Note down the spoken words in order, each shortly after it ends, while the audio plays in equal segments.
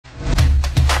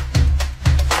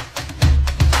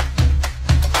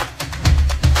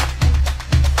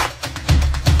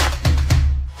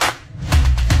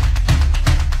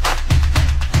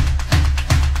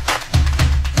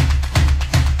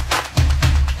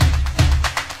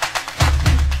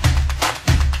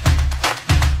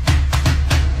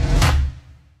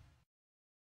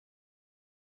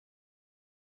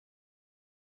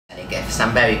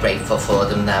I'm very grateful for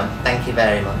them though. Thank you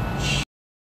very much.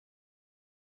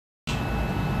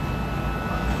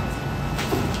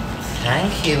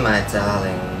 Thank you, my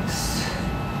darlings.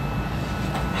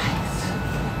 Right.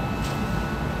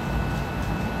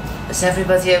 Is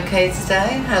everybody okay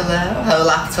today? Hello? Whole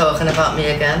app talking about me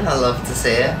again? I love to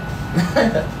see it.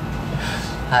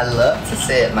 I love to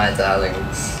see it, my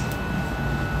darlings.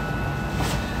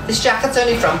 This jacket's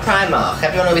only from Primark.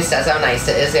 Everyone always says how nice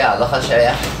it is. Yeah, look, I'll show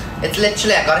you. It's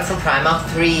literally, I got it from Primark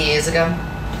 3 years ago.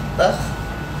 Look.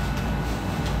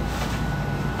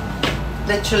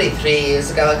 Literally 3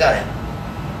 years ago I got it.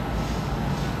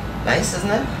 Nice, isn't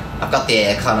it? I've got the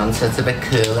aircon on, so it's a bit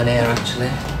cool in here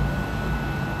actually.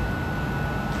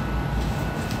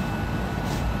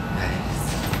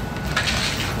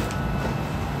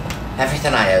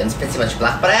 Everything I own is pretty much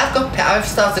black, but I've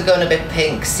started going a bit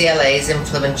pink. CLA's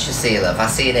influenced, you see, love. I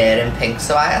see her in pink,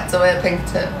 so I had to wear pink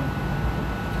too.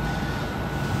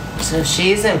 So if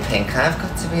she's in pink, I've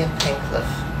got to be in pink, love.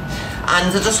 And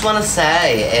I just want to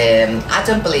say, I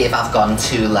don't believe I've gone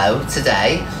too low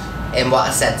today in what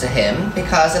I said to him,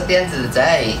 because at the end of the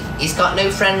day, he's got no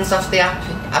friends off the app.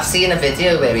 I've seen a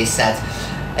video where he said,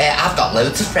 I've got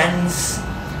loads of friends.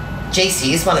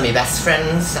 JC is one of my best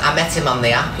friends. I met him on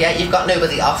the app. Yeah, you've got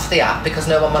nobody off the app because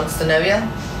no one wants to know you.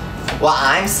 What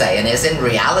I'm saying is, in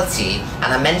reality,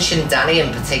 and I mentioned Danny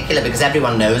in particular because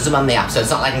everyone knows him on the app, so it's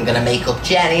not like I'm going to make up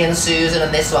Jenny and Susan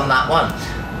and this one, that one.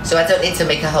 So I don't need to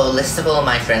make a whole list of all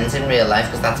my friends in real life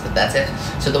because that's pathetic.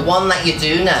 So the one that you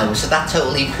do know, so that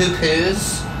totally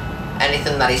poo-poos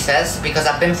anything that he says, because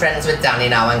I've been friends with Danny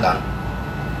now and gone.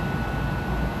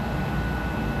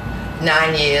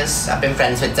 9 years I've been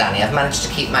friends with Danny. I've managed to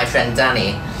keep my friend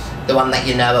Danny, the one that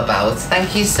you know about.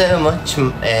 Thank you so much.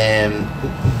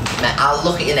 I'll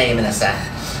look at your name in a sec.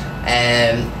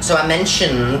 So I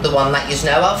mentioned the one that you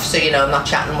know of, so you know I'm not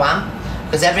chatting wham,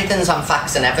 because everything's on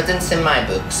facts and evidence in my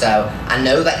book. So I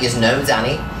know that you know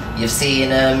Danny. You've seen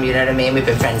him, you know what I mean? We've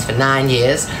been friends for 9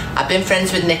 years. I've been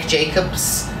friends with Nick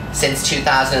Jacobs since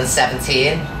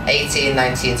 2017, 18,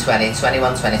 19, 20,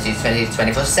 21, 22, 23,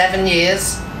 24, 7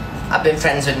 years. I've been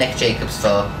friends with Nick Jacobs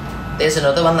for. There's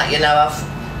another one that you know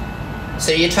of.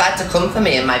 So you tried to come for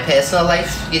me in my personal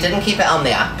life. You didn't keep it on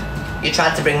the app. You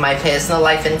tried to bring my personal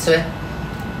life into it.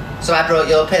 So I brought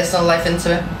your personal life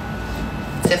into it.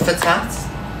 Tit for tat.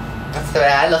 That's the way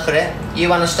I look at it. You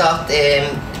want to start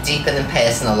deepening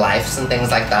personal lives and things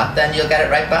like that, then you'll get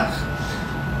it right back.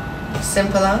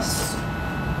 Simple as.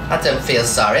 I don't feel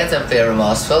sorry, I don't feel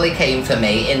remorseful. He came for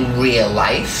me in real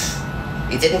life.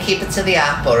 He didn't keep it to the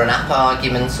app or an app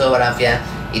argument or what have you.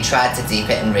 He tried to deep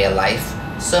it in real life.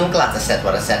 So I'm glad I said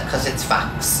what I said, because it's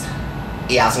facts.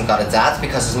 He hasn't got a dad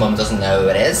because his mum doesn't know who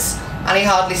it is, and he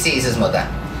hardly sees his mother.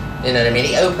 You know what I mean?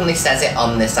 He openly says it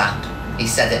on this app. He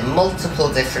said it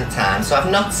multiple different times, so I've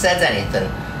not said anything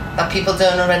that people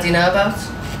don't already know about.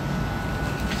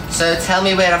 So tell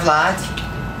me where I've lied.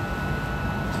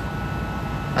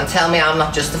 And tell me I'm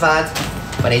not justified.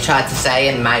 When he tried to say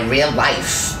in my real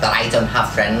life that I don't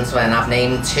have friends, when I've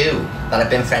named 2 that I've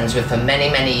been friends with for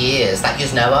many, many years that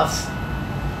you know of.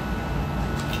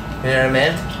 You know what I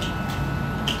mean?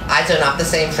 I don't have the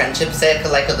same friendship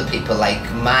circle like other people,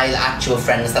 like my actual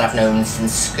friends that I've known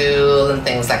since school and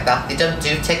things like that. They don't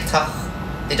do TikTok,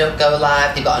 they don't go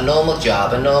live, they've got a normal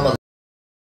job, a normal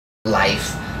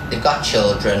life, they've got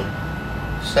children.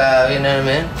 So, you know what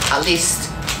I mean? At least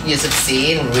you have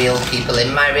seen real people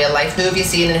in my real life. Who have you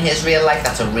seen in his real life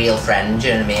that's a real friend,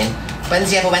 you know what I mean?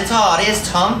 When's he ever went, oh, here's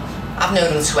Tom, I've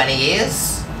known him 20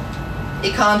 years.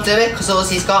 He can't do it because all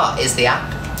he's got is the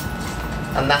app.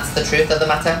 And that's the truth of the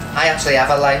matter. I actually have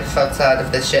a life outside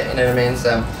of this shit, you know what I mean?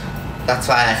 So that's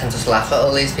why I can just laugh at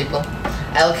all these people.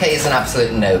 LK is an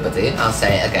absolute nobody, I'll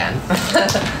say it again.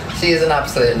 She is an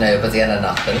absolute nobody and a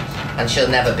nothing, and she'll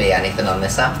never be anything on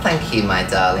this app. Thank you, my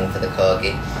darling, for the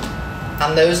corgi.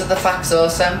 And those are the facts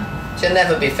also. She'll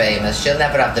never be famous, she'll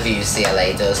never have the views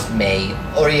CLA does, me,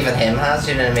 or even him has,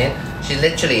 you know what I mean? She's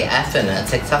literally effing a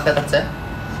TikToker, that's it.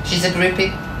 She's a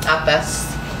groupie, at best.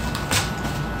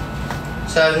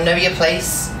 So know your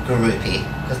place, groupie,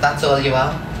 because that's all you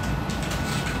are.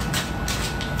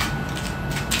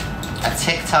 A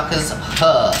TikToker's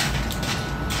her.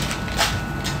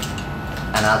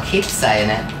 And I'll keep saying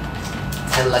it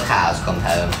till the cows come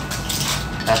home.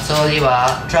 That's all you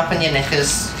are, dropping your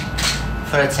knickers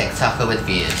for a TikToker with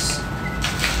views.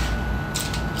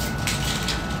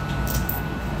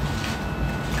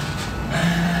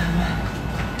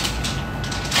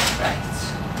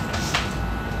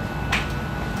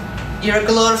 You're a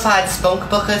glorified spunk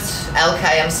bucket.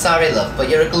 LK, I'm sorry, love, but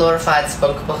you're a glorified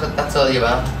spunk bucket, that's all you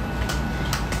are.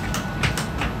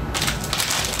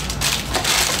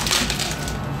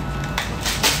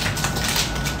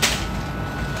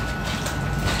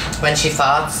 When she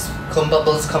farts, cum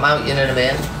bubbles come out, you know what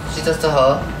I mean? She's just a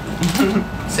whore.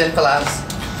 Simple as.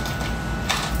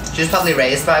 She was probably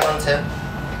raised by one too.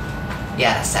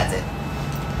 Yeah, I said it.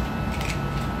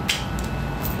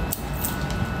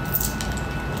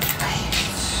 Right.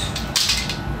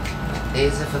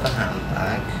 These are for the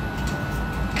handbag.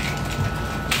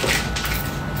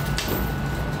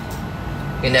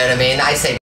 You know what I mean? I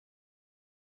say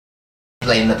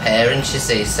blame the parents, you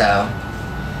see, so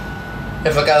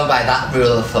if we're going by that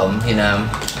rule of thumb, you know,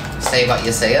 say what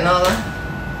you say and all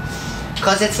that.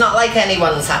 Because it's not like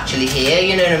anyone's actually here,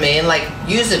 you know what I mean? Like,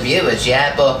 use the viewers,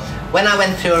 yeah, but when I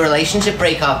went through a relationship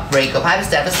breakup, I was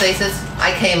devastated.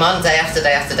 I came on day after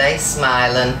day after day,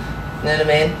 smiling, you know what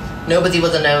I mean? Nobody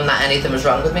would have known that anything was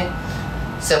wrong with me.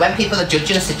 So when people are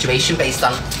judging a situation based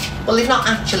on, well, they've not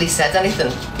actually said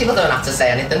anything. People don't have to say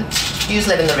anything. You just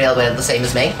live in the real world the same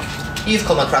as me. You've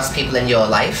come across people in your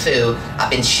life who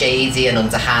have been shady and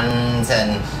underhand,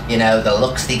 and, you know, the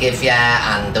looks they give you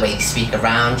and the way they speak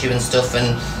around you and stuff,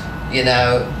 and, you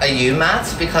know, are you mad?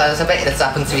 Because I bet it's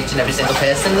happened to each and every single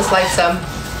person in this life, so,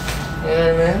 you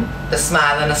know what I mean? The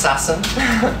smiling assassin.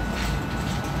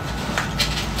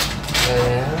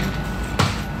 Yeah.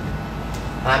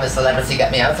 I'm a celebrity,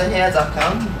 get me out of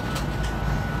here.com.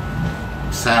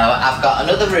 So I've got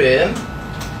another room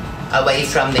away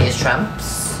from these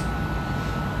tramps.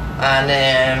 And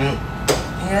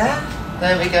yeah,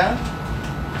 there we go.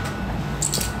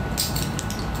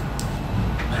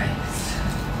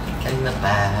 Right, in the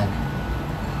bag.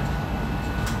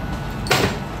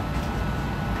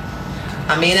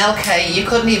 I mean, LK, you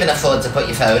couldn't even afford to put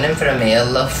your phone in for a meal,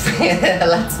 love.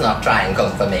 Let's not try and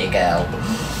come for me, girl.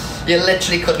 You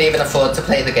literally couldn't even afford to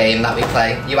play the game that we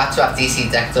play. You had to have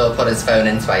DC Dector put his phone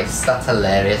in twice. That's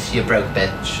hilarious, you broke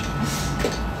bitch.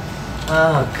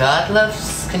 Oh God,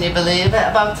 loves, can you believe it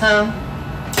about town?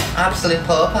 Absolute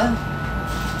pauper.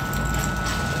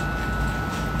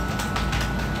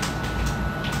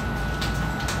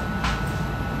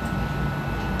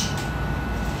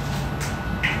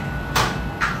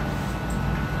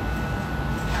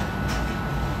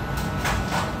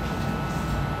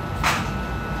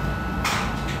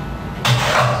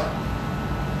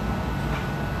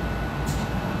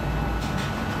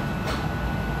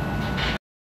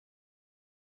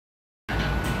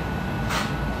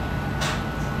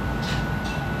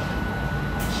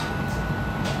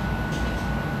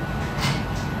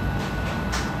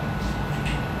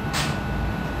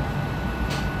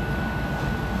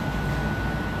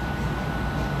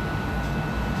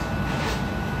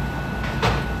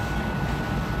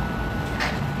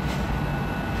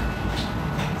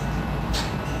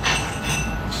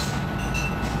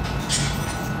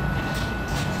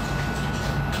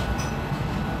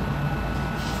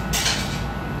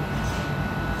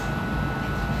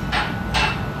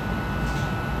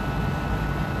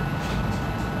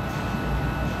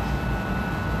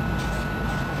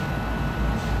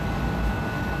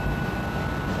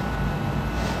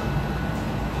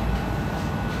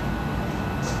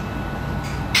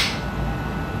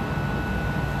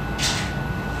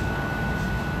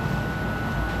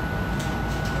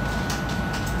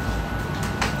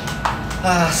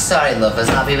 Ah, sorry lovers,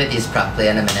 I'll be with you properly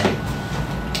in a minute.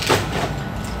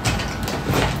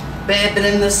 Baby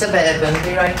in the Suburban,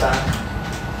 be right back.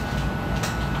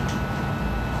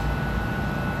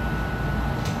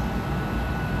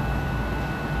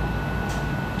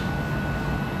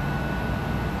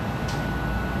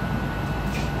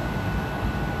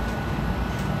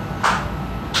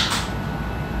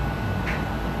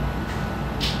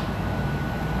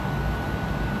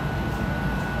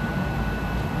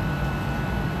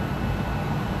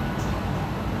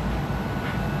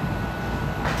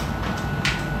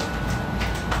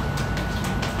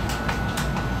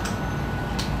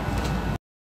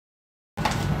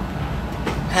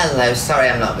 Hello, sorry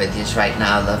I'm not with you right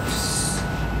now, loves.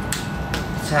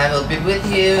 So I will be with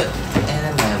you in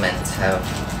a moment. So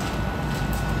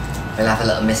we'll have a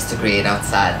little Mr. Green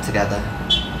outside together.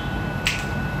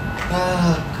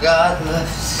 Oh God,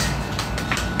 loves.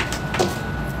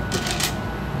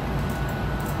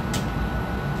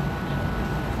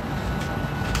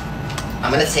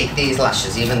 I'm gonna take these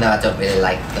lashes even though I don't really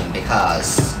like them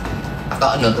because I've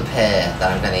got another pair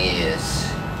that I'm gonna use.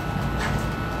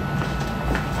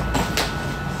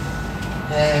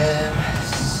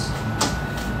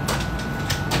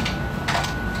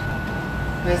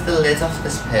 Where's the lid off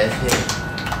this perfume?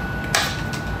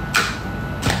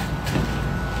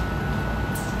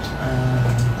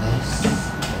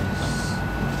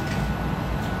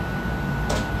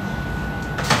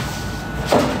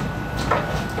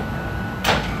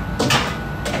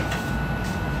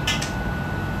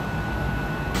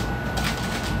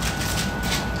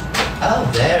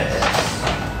 There it is.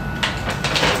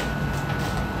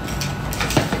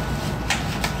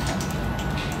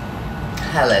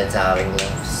 Hello, darling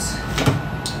loves.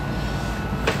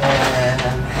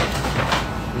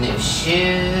 New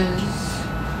shoes.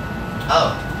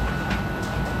 Oh.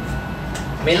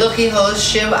 My lucky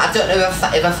horseshoe. I don't know if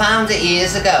I found it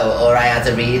years ago or I had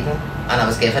a reading and I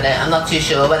was given it. I'm not too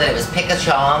sure whether it was Pick a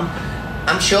Charm.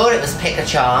 I'm sure it was Pick a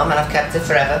Charm and I've kept it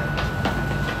forever.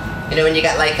 You know when you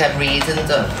get like a reading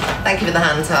done. Thank you for the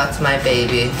hand heart, my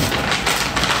baby.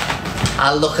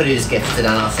 I'll look at who's gifted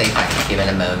and I'll say thank you in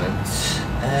a moment.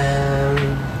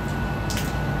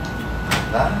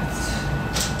 That.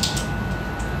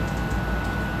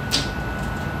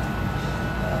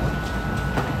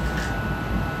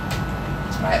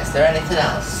 Right, is there anything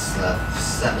else,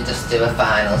 loves? Let me just do a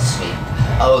final sweep.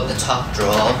 Oh, the top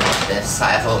drawer. This,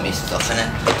 I have all my stuff in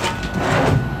it.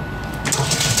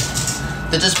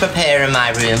 They're just preparing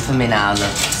my room for me now,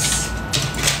 loves.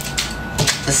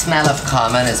 The smell of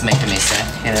common is making me sick,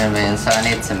 you know what I mean? So I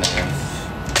need to move.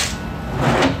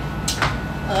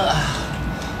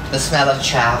 The smell of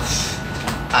chaff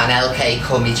and LK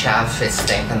cummy chaff is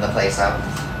stinking the place out.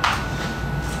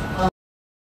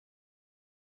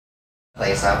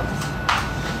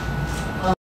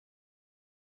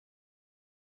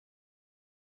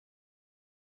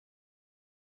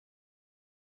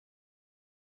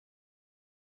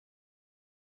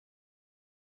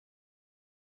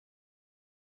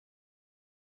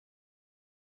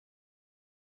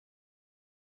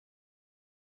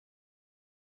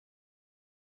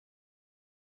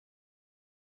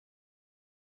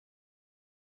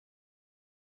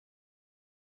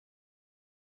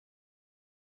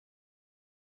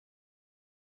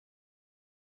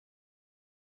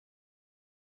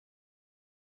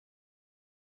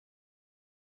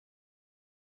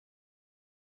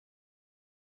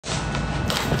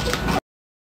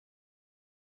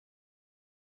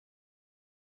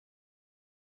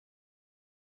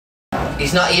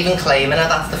 He's not even claiming her,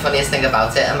 that's the funniest thing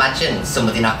about it. Imagine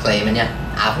somebody not claiming you.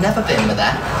 I've never been with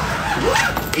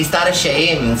her. He's that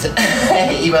ashamed.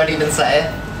 He won't even say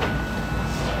it.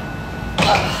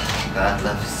 Oh, God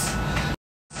loves.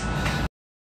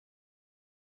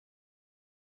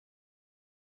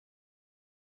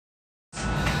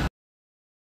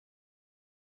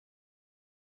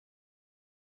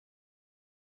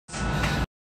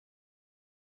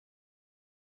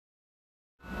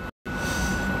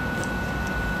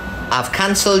 I've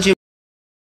cancelled your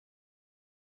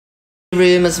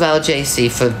room as well,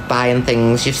 JC, for buying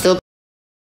things. You've still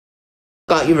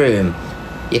got your room.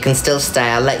 You can still stay.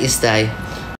 I'll let you stay.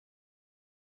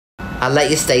 I'll let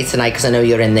you stay tonight because I know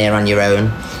you're in there on your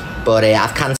own. But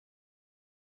I've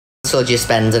cancelled you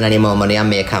spending any more money on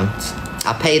my account.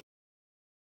 I paid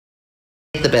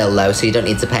the bill though, so you don't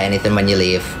need to pay anything when you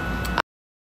leave.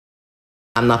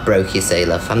 I'm not broke, you say,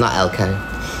 love. I'm not LK.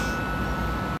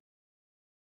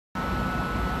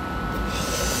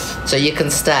 So you can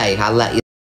stay, I'll let you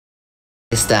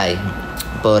stay,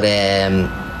 but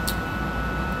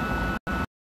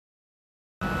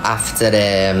after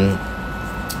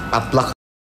I've blocked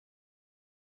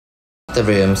the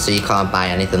room so you can't buy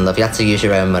anything, love. You have to use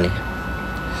your own money.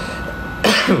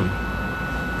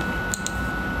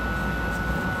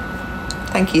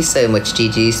 Thank you so much,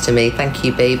 GG's to me. Thank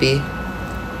you, baby.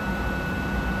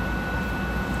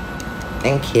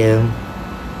 Thank you.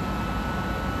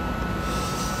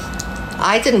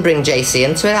 I didn't bring JC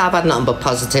into it. I've had nothing but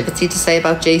positivity to say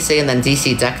about JC, and then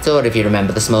DC Dector, if you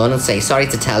remember this morning, say, sorry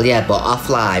to tell you, but off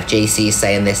live, JC is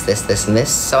saying this, this, this, and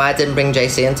this. So I didn't bring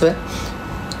JC into it.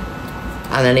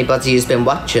 And anybody who's been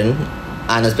watching,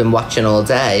 and has been watching all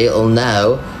day, will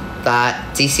know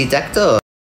that DC Dector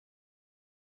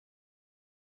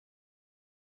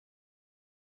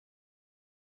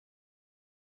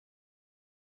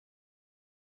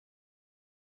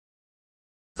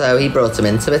so he brought him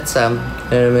into it, so, you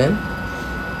know what I mean?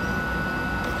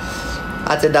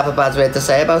 I didn't have a bad word to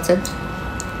say about it.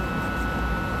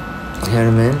 You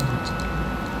know what I mean?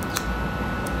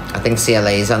 I think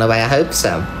CLA's on the way, I hope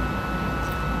so.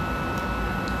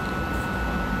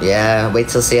 Yeah, wait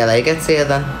till CLA gets here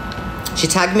then. She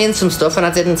tagged me in some stuff and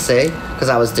I didn't see, because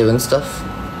I was doing stuff.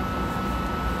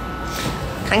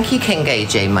 Thank you, King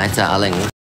AJ, my darling.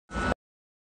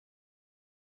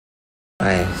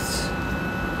 Right.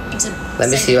 Let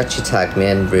me see what you tagged me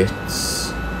in,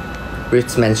 Roots.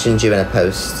 Roots mentioned you in a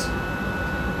post.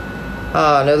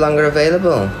 Oh, no longer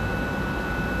available.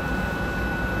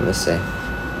 Let me see.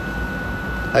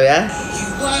 Oh, yeah?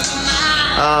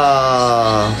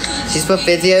 Oh, she's put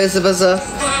videos of us up.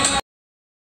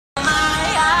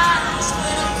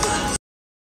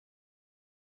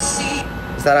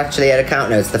 Is that actually her account?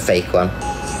 No, it's the fake one.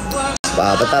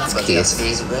 Wow, but that's cute.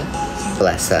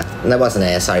 Bless her. And that wasn't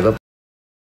her, sorry, but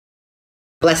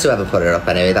bless whoever put her up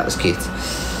anyway. That was cute.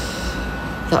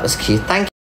 That was cute. Thank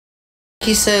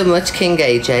you so much, King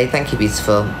AJ. Thank you,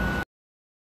 beautiful.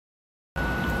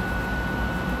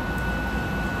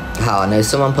 Oh, no,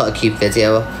 someone put a cute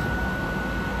video up.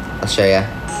 I'll show you.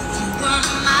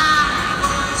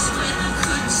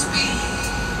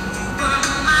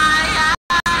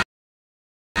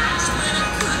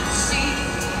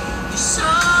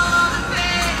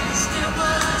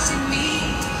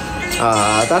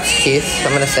 Ah, that's cute.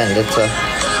 I'm gonna send it to her.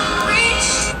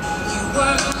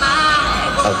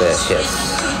 Oh, there she is.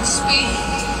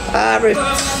 Ah, Ruth.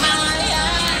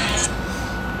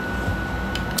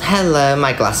 Hello,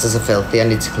 my glasses are filthy. I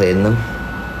need to clean them.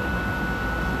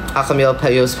 How come you're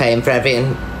paying for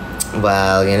everything?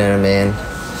 Well, you know what I mean.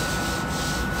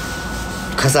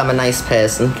 Because I'm a nice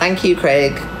person. Thank you,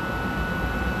 Craig.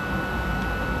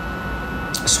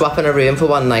 Swapping a room for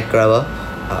one night, grow up.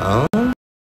 Oh.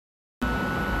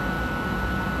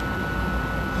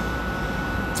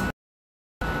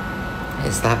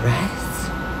 Is that right?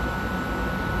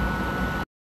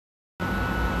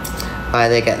 Why are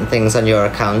they getting things on your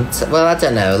account? Well, I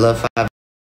don't know, love. I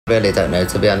really don't know,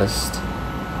 to be honest.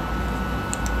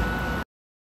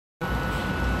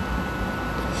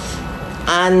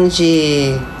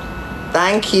 Angie.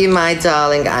 Thank you, my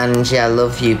darling Angie. I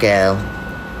love you, girl.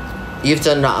 You've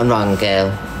done nothing wrong,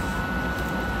 girl.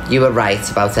 You were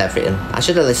right about everything. I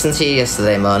should have listened to you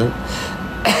yesterday morning.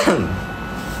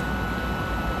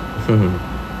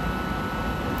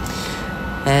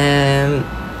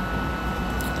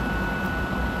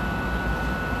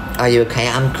 Are you okay?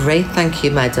 I'm great, thank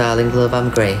you, my darling love. I'm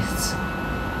great.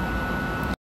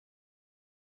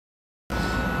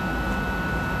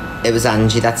 It was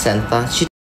Angie that sent that. She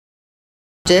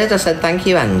did. I said thank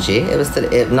you, Angie. It was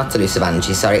not Delusive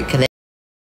Angie. Sorry,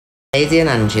 Canadian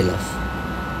Angie, love.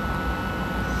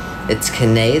 It's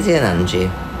Canadian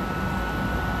Angie.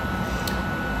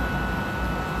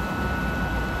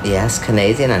 Yes,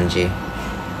 Canadian Angie.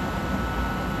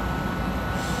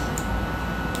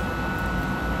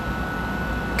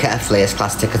 Get a Flares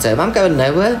class ticket home. I'm going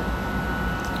nowhere.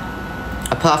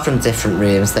 Apart from different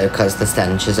rooms though, because the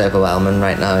stench is overwhelming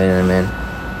right now, you know what I mean?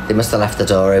 They must have left the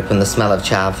door open, the smell of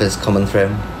chav is coming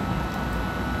through.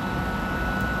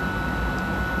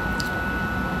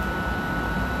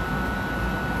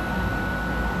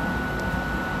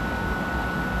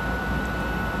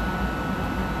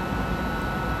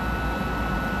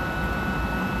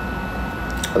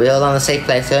 Are we all on the safe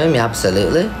place home? Yeah,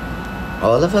 absolutely.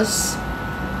 All of us.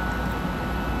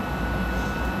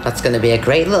 That's going to be a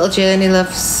great little journey,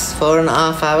 loves.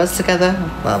 4.5 hours together.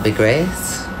 That'll be great.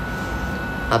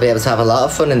 I'll be able to have a lot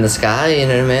of fun in the sky, you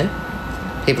know what I mean?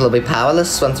 People will be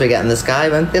powerless once we get in the sky,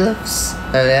 won't they, loves?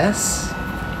 Oh, yes.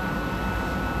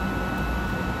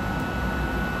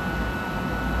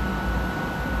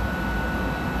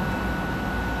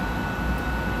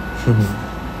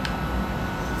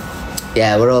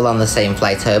 Yeah, we're all on the same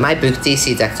flight home. I booked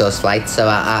DC Dector's flight, so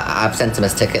I've sent him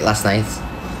his ticket last night.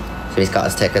 So he's got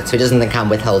his tickets. So he doesn't think I'm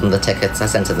withholding the tickets. I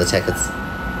sent him the tickets.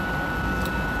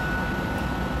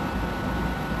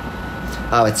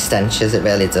 Oh, it stenches. It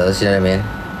really does, you know what I mean?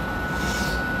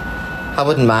 I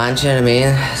wouldn't mind, you know what I mean?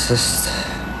 It's just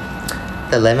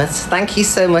the limit. Thank you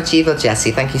so much, Evil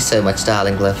Jessie. Thank you so much,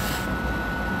 darling love.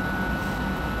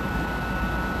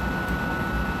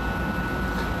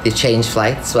 They've changed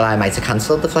flights. Well, I might have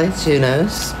cancelled the flight. Who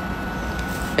knows?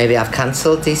 Maybe I've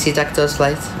cancelled DC Dector's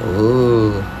flight.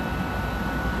 Ooh.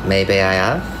 Maybe I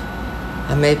have.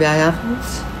 And maybe I haven't.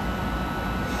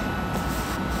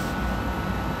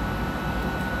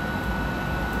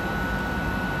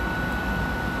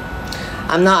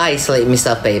 I'm not isolating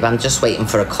myself, babe. I'm just waiting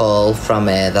for a call from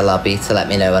the lobby to let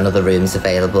me know another room's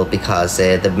available because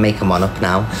they're making one up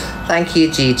now. Thank you,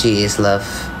 GG's, love.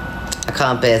 I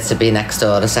can't bear to be next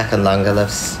door a second longer,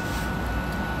 loves.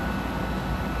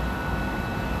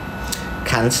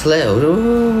 Cancel it?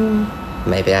 Ooh,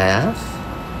 maybe I have.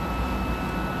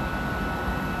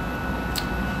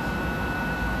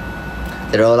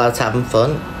 They're all out having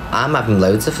fun. I'm having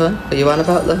loads of fun. What are you on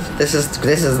about, love? This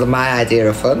is my idea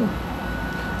of fun.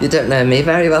 You don't know me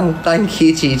very well. Thank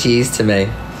you, GG's to me.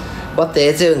 What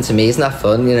they're doing to me is not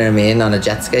fun, you know what I mean, on a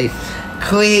jet ski.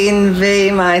 Queen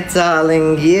V, my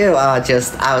darling, you are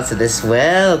just out of this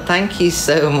world. Thank you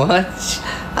so much.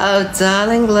 Oh,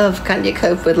 darling love, can you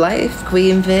cope with life,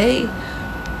 Queen V?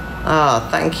 Oh,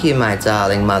 thank you, my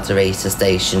darling moderator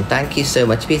station. Thank you so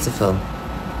much, beautiful.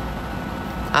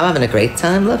 I'm having a great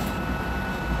time, love.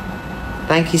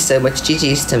 Thank you so much,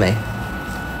 GG's to me.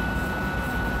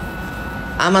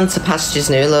 I'm on to pastures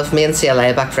new, love. Me and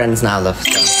CLA are back friends now, love.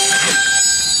 So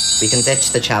we can ditch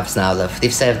the chavs now, love.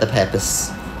 They've served the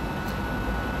purpose.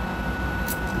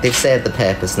 They've served the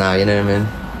purpose now, you know what I mean?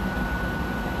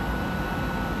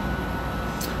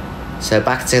 So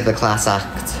back to the class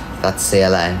act. That's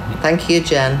CLA. Thank you,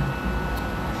 Jen.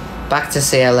 Back to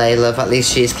CLA, love. At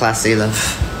least she's classy, love.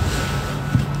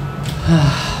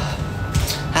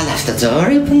 I left the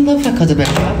door open, love. I could have been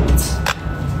trapped.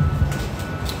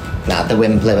 Nah, the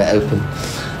wind blew it open.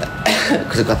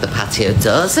 Because I've got the patio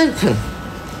doors open.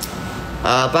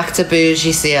 Back to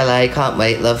bougie CLA. Can't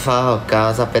wait, love. Oh,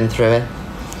 God, I've been through it.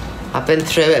 I've been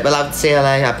through it without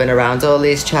CLA. I've been around all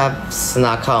these chavs, and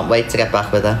I can't wait to get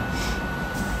back with her.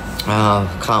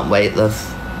 Oh, can't wait, love.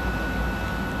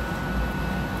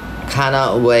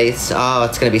 Cannot wait. Oh,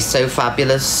 it's going to be so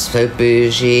fabulous, so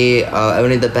bougie. Oh,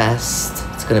 only the best.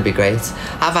 It's going to be great.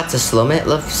 I've had to slum it,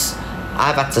 loves.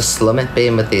 I've had to slum it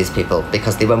being with these people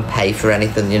because they won't pay for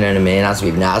anything, you know what I mean? As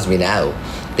we know,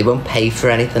 they won't pay for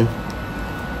anything.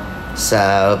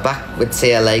 So, back with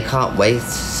CLA, can't wait.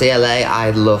 CLA,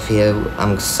 I love you.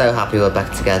 I'm so happy we're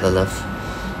back together, love.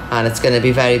 And it's going to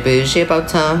be very bougie about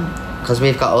time because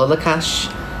we've got all the cash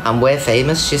and we're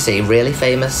famous, you see, really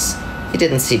famous. You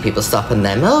didn't see people stopping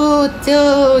them. Oh,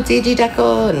 DG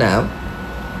Deco. No.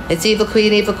 It's Evil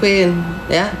Queen, Evil Queen.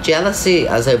 Yeah, jealousy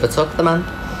has overtook the man.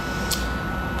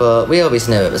 But we always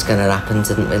knew it was going to happen,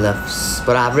 didn't we, loves?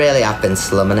 But I really have been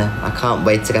slumming it. I can't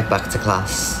wait to get back to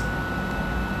class.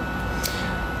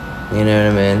 You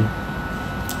know what I mean?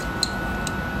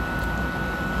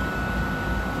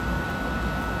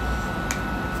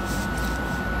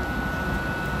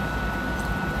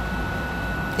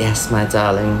 Yes, my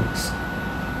darlings.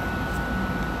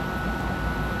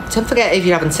 Don't forget, if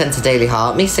you haven't sent a Daily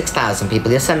Heart me, 6,000 people,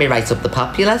 you'll send me right up the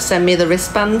popular. Send me the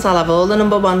wristbands. I'll have all the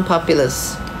 #1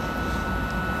 populars.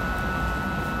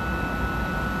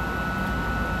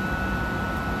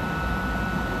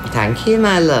 Thank you,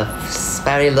 my loves.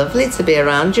 Very lovely to be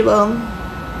around you all.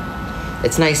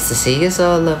 It's nice to see you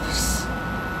all, loves.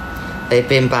 They've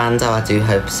been banned. Oh, I do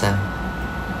hope so.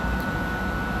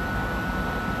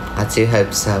 I do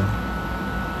hope so.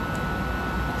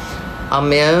 On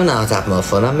my own, I'd have more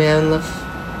fun on my own, love.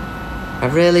 I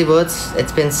really would.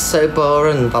 It's been so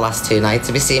boring the last 2 nights.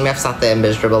 Have you seen me? I've sat there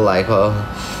miserable, like, oh,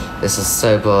 this is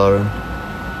so boring.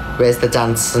 Where's the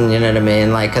dancing, you know what I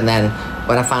mean? Like, and then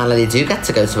when I finally do get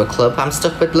to go to a club, I'm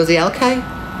stuck with bloody LK.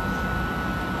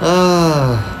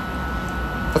 Oh.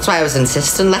 That's why I was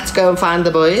insisting, let's go and find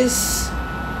the boys.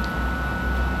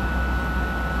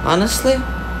 Honestly,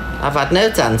 I've had no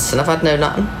dancing, I've had no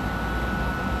nothing.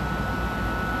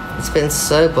 It's been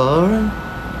so boring.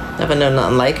 Never known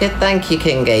nothing like it. Thank you,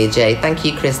 King AJ. Thank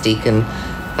you, Chris Deacon.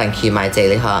 Thank you, my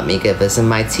Daily Heart Me givers and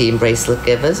my team bracelet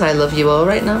givers. I love you all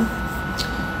right now.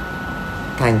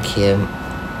 Thank you.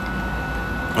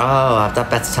 Oh, I've had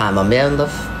better time on my own,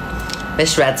 love.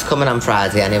 Miss Red's coming on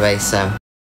Friday anyway, so.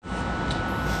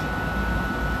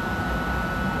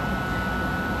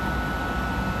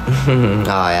 Oh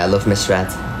yeah, I love Miss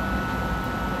Red.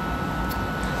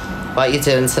 What are you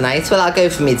doing tonight? Well, I'll go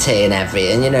for me tea and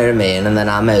everything, you know what I mean? And then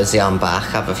I'll mosey on back,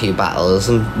 have a few battles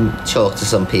and talk to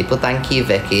some people. Thank you,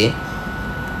 Vicky.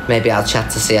 Maybe I'll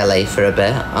chat to CLA for a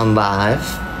bit on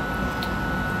live.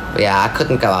 But yeah, I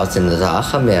couldn't go out in the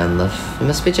dark on my own, love. You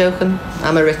must be joking.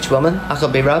 I'm a rich woman. I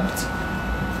could be robbed.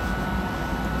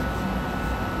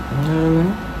 You know what I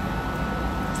mean?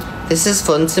 This is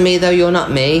fun to me, though. You're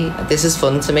not me. This is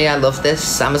fun to me. I love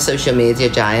this. I'm a social media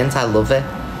giant. I love it.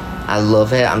 I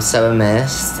love it. I'm so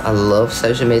immersed. I love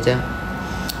social media.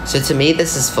 So to me,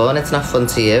 this is fun. It's not fun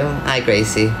to you. Hi,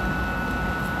 Gracie.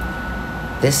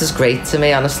 This is great to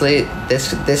me, honestly.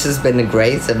 This has been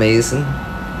great, amazing.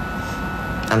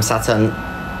 I'm sat on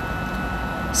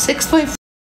 6.4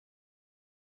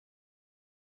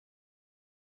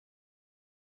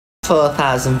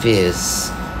 thousand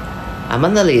views. I'm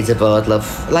on the leaderboard,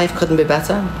 love. Life couldn't be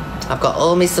better. I've got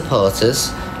all my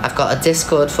supporters. I've got a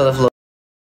Discord full of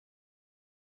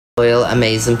loyal,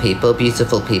 amazing people,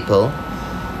 beautiful people.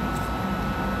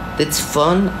 It's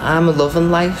fun. I'm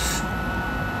loving life.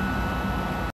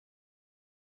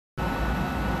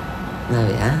 Oh,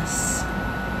 yes.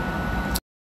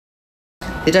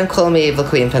 They don't call me Evil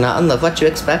Queen for nothing, love. What do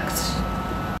you expect?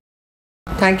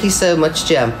 Thank you so much,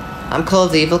 Jem. I'm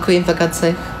called Evil Queen, for God's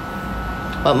sake.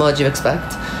 What more do you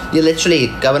expect? You're literally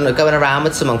going around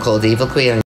with someone called Evil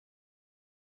Queen and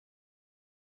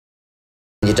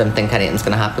you don't think anything's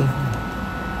going to happen.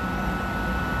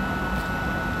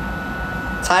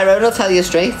 Tyrone will tell you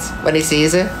straight when he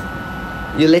sees her.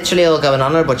 You're literally all going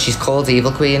on her, but she's called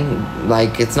Evil Queen.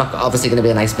 Like, it's not obviously going to be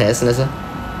a nice person, is it?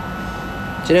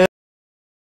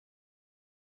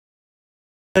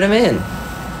 what I mean?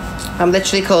 I'm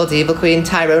literally called Evil Queen.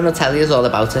 Tyrone will tell you all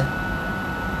about it.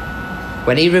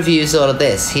 When he reviews all of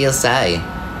this, he'll say,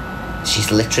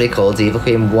 she's literally called Evil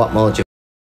Queen. What more do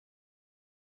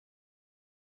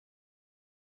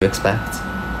you expect?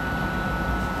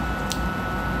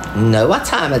 Know what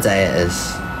time of day it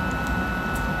is.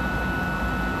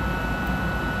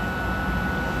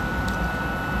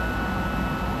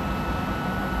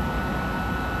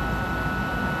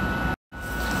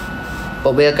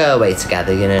 But we'll go away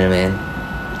together, you know what I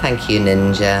mean? Thank you,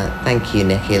 Ninja. Thank you,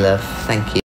 Nikki Love.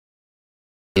 Thank you,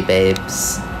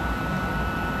 babes.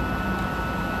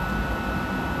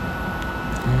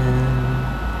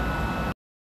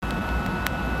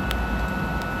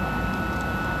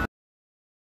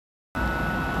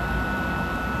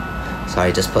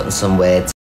 Sorry, just putting some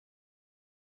words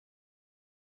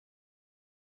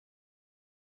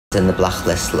in the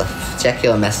blacklist, love. Check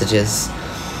your messages.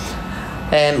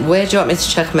 Where do you want me to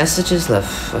check messages,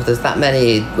 love? If there's that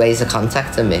many ways of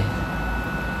contacting me.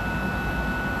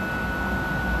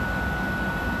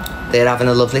 They're having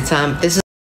a lovely time. This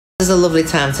is a lovely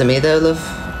time to me though,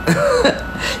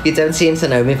 love. You don't seem to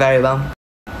know me very well.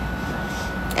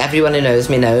 Everyone who knows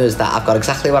me knows that I've got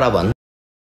exactly what I want.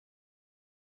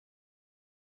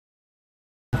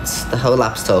 The whole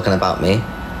app's talking about me.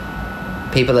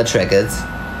 People are triggered.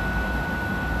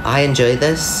 I enjoy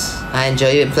this. I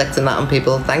enjoy inflicting that on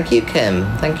people. Thank you, Kim.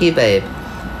 Thank you, babe.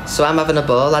 So I'm having a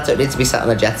ball. I don't need to be sat on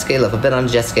a jet ski, love. I've been on a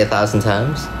jet ski 1,000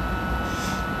 times.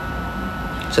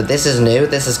 So this is new.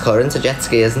 This is current. A jet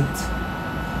ski isn't.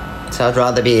 So I'd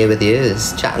rather be here with you.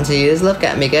 Chatting to you, love.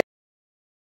 Getting me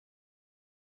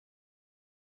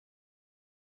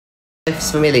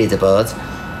gifts for my leaderboard.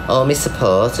 All my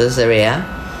supporters are here.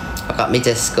 I've got my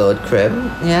Discord crew.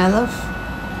 Yeah, love.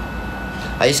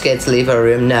 Are you scared to leave our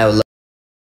room? No,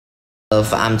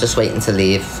 love. I'm just waiting to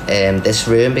leave this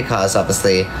room because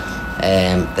obviously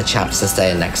the chaps are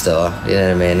staying next door. You know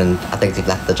what I mean? And I think they've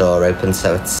left the door open,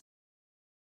 so it's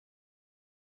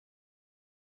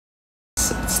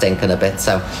stinking a bit.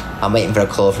 So I'm waiting for a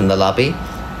call from the lobby.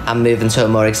 I'm moving to a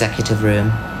more executive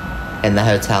room in the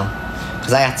hotel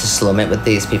because I had to slum it with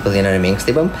these people. You know what I mean? Because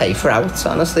they won't pay for outs.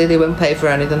 Honestly, they won't pay for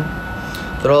anything.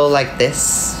 They're all like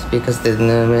this because they, you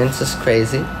know what I mean? It's just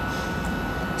crazy.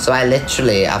 So I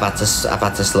literally, I've had to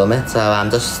slum it. So I'm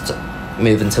just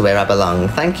moving to where I belong.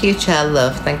 Thank you, Chell,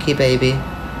 love. Thank you, baby.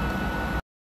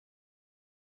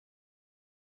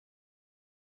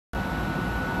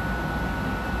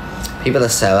 People are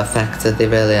so affected. They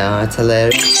really are. It's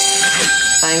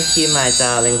hilarious. Thank you, my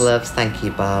darling loves. Thank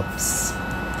you, Bobs.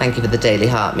 Thank you for the daily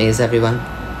heart me's, everyone.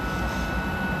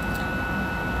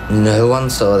 No one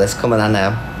saw this coming, I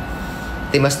know.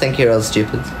 They must think you're all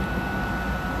stupid.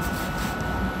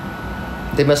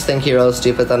 They must think you're all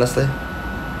stupid, honestly.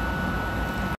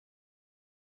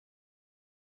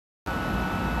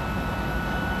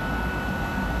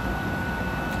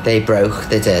 They broke,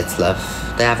 they did, love.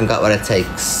 They haven't got what it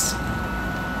takes.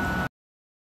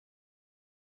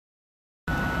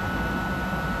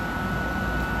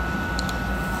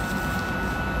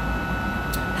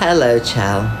 Hello,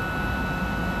 Chell.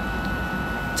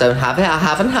 Don't have it. I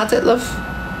haven't had it, love.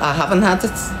 I haven't had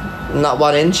it. Not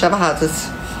 1 inch have I had it.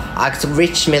 I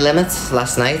reached my limit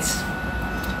last night.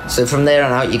 So from there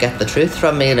on out, you get the truth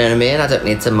from me, you know what I mean? I don't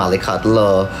need to mollycoddle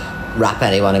or wrap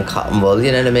anyone in cotton wool,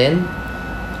 you know what I mean?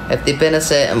 If they've been a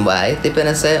certain way, they've been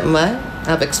a certain way.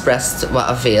 I've expressed what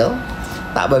I feel.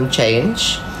 That won't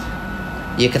change.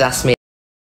 You could ask me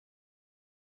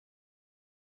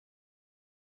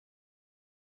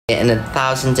in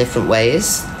 1,000 different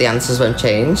ways. The answers won't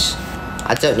change.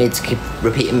 I don't need to keep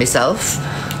repeating myself.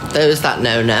 Those that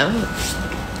know.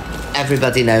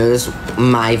 Everybody knows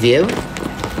my view.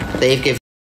 They've given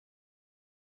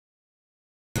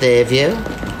their view.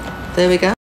 There we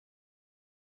go.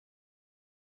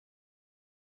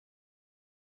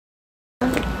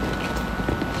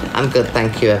 I'm good,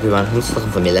 thank you, everyone. I'm just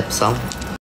looking for my lip salve.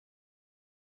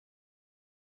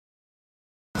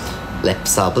 Lip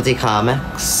salve, bloody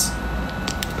Carmex.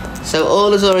 So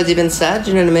all has already been said,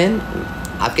 you know what I mean?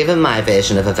 I've given my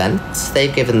version of events,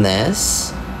 they've given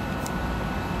theirs.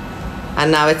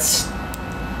 And now it's,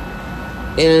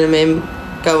 you know what I mean,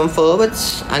 going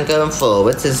forwards. And going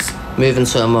forwards is moving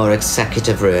to a more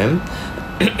executive room,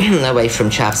 away from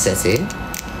Chav City.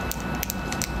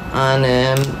 And,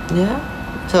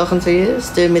 yeah, talking to you,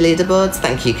 doing my leaderboards.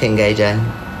 Thank you, King AJ.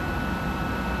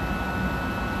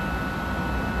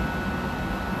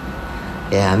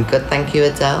 Yeah, I'm good, thank you,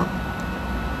 Adele.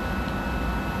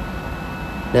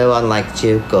 No one liked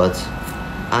you, good.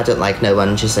 I don't like no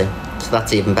one, you see, so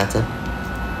that's even better.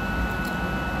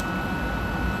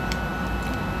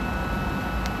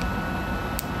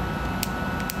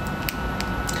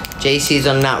 JC's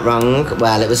done that wrong.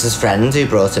 Well, it was his friend who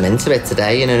brought him into it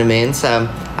today, you know what I mean? So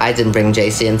I didn't bring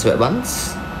JC into it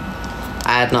once.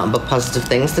 I had nothing but positive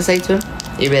things to say to him.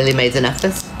 He really made an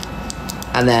effort.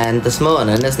 And then this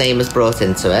morning, his name was brought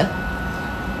into it.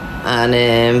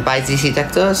 And by DC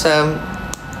Dector, so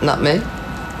not me.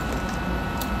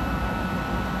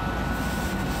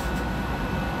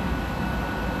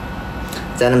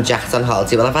 Denim jacket on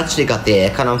holiday. Well, I've actually got the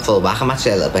aircon on full back. I'm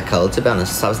actually a little bit cold, to be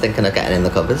honest. So I was thinking of getting in the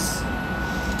covers.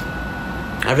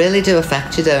 I really do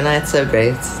affect you, don't I? It's so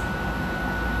great.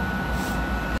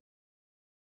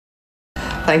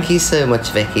 Thank you so much,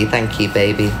 Vicky. Thank you,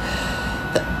 baby.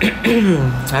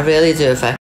 I really do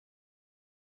affect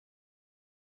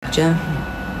you.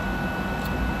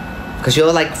 Because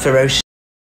you're like ferocious.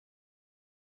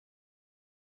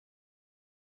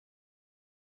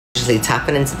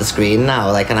 Tapping into the screen now,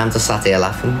 like, and I'm just sat here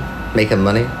laughing, making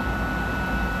money.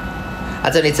 I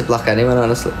don't need to block anyone,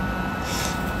 honestly.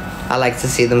 I like to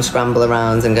see them scramble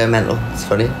around and go mental. It's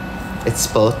funny. It's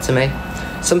sport to me.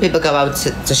 Some people go out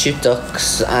to shoot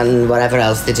ducks and whatever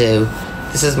else they do.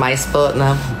 This is my sport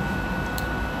now.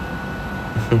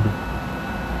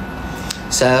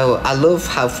 So I love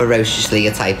how ferociously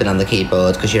you're typing on the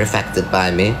keyboard because you're affected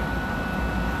by me.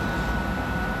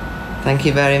 Thank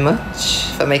you very much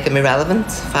for making me relevant.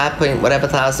 5 point whatever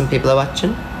thousand people are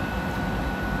watching.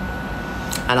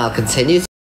 And I'll continue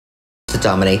to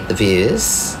dominate the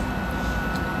views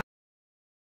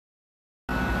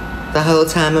the whole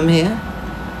time I'm here.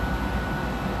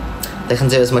 They can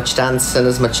do as much dance and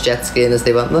as much jet skiing as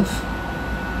they want, love.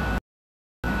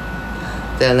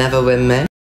 They'll never win me.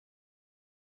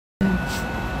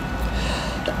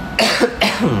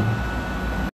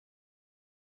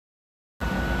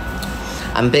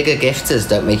 And bigger gifters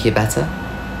don't make you better.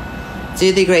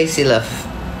 Do they, Gracie, love?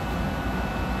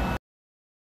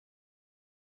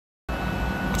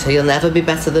 So you'll never be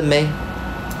better than me.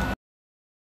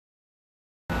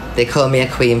 They call me a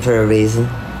queen for a reason.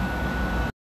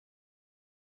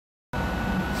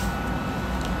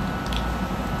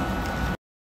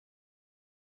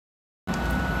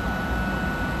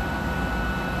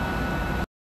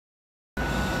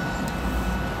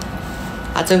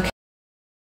 I don't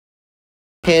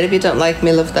care if you don't like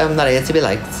me, love, though. I'm not here to be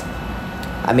liked.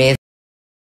 I'm here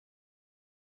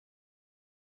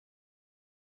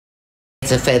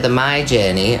to further my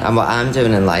journey and what I'm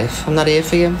doing in life. I'm not here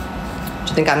for you. Do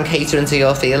you think I'm catering to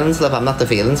your feelings, love? I'm not the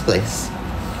feelings police.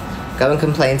 Go and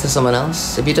complain to someone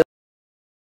else. If you don't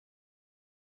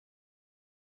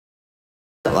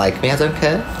like me, I don't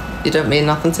care. You don't mean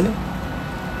nothing to me.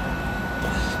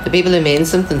 The people who mean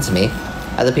something to me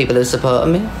are the people who support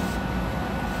me.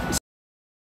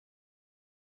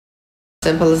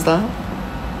 Simple as that.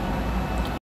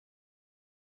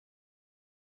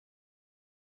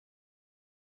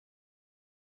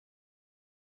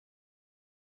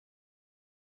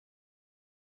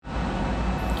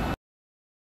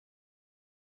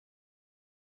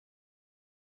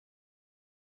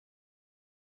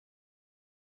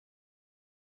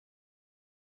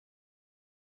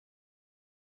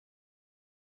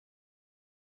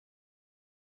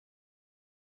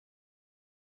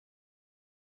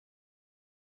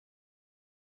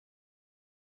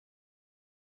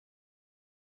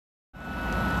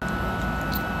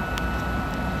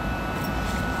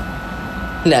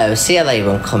 No, CLA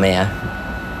won't come here.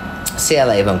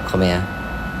 CLA won't come here.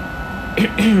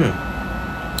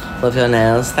 Love your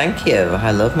nails. Thank you.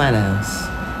 I love my nails.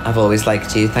 I've always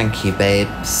liked you. Thank you,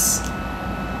 babes.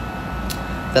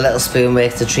 The little spoon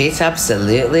worked a treat.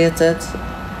 Absolutely it did.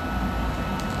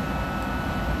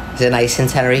 Is it nice in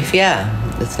Tenerife? Yeah,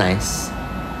 it's nice.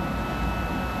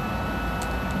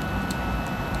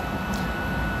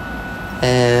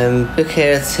 Book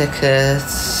her a ticket.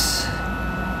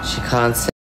 She can't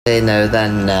say no,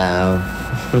 then no.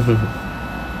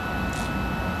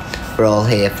 We're all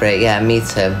here for it. Yeah, me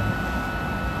too.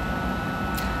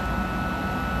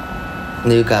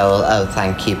 New goal. Oh,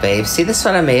 thank you, babe. See, this is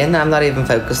what I mean. I'm not even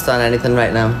focused on anything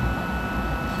right now.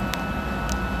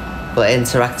 But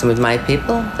interacting with my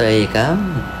people. There you go.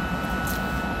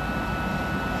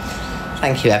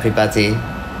 Thank you, everybody.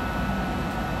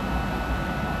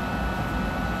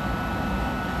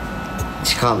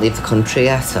 She can't leave the country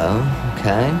yet, so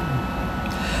okay.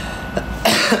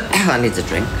 I need a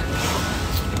drink.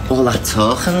 All that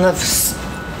talking, loves.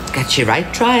 Get you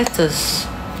right, try it as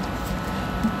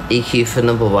EQ for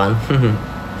number 1.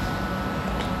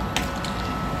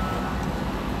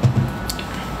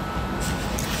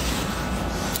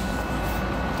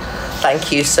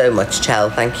 Thank you so much, Chell.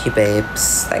 Thank you,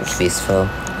 babes. Thank you, beautiful.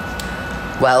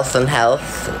 Wealth and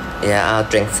health. Yeah, I'll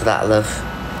drink to that, love.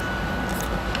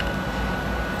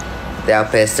 The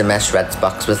outburst in Mesh Red's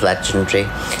box was legendary.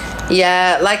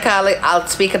 Yeah, like I'll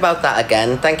speak about that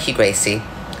again. Thank you, Gracie.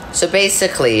 So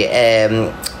basically,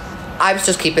 I was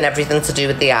just keeping everything to do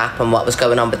with the app and what was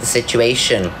going on with the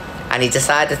situation. And he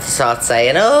decided to start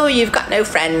saying, oh, you've got no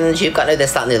friends, you've got no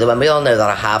this, that and the other one. We all know that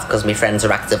I have, because my friends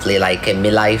are actively like in my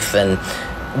life, and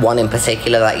one in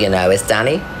particular that you know is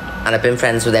Danny. And I've been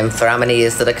friends with him for how many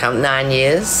years did I count? 9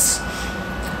 years.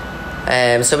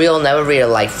 So we all know a real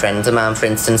life friend of mine, for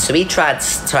instance. So he tried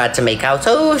to make out,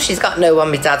 oh, she's got no one.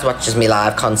 My dad watches me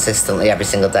live consistently every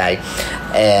single day.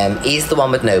 He's the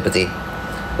one with nobody.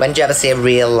 When do you ever see a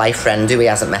real life friend who he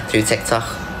hasn't met through TikTok?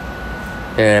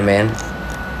 You know what I mean?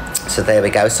 So there we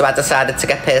go. So I decided to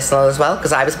get personal as well,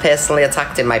 because I was personally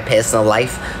attacked in my personal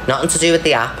life. Nothing to do with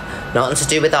the app, nothing to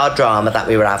do with our drama that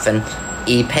we were having.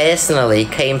 He personally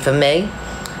came for me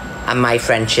and my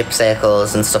friendship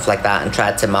circles and stuff like that and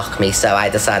tried to mock me, so I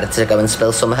decided to go and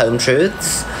spill some home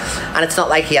truths. And it's not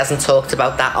like he hasn't talked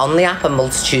about that on the app a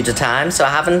multitude of times, so I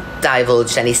haven't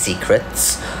divulged any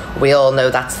secrets. We all know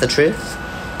that's the truth.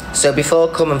 So before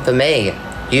coming for me,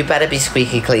 you better be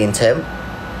squeaky clean too,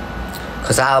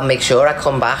 because I'll make sure I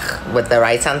come back with the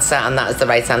right answer, and that is the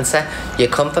right answer. You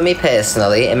come for me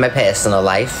personally, in my personal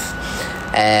life,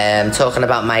 talking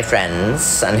about my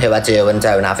friends and who I do and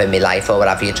don't have in my life, or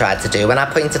whatever you tried to do. When I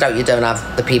pointed out you don't have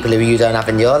the people who you don't have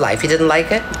in your life, you didn't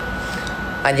like it.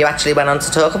 And you actually went on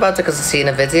to talk about it because I seen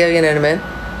a video, you know what I mean?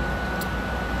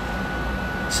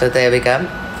 So there we go.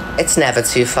 It's never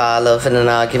too far, love, in an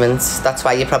argument. That's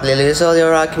why you probably lose all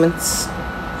your arguments.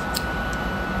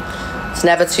 It's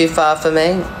never too far for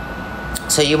me.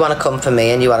 So you want to come for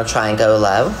me and you want to try and go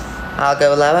low, I'll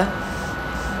go lower.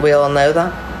 We all know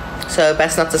that. So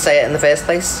best not to say it in the first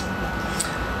place.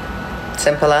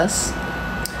 Simple as.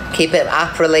 Keep it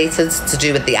app related, to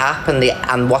do with the app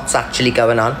and what's actually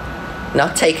going on.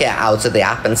 Not take it out of the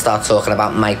app and start talking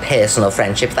about my personal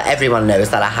friendship that everyone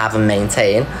knows that I have and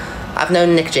maintain. I've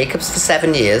known Nick Jacobs for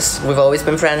 7 years. We've always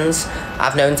been friends.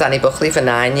 I've known Danny Buckley for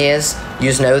 9 years.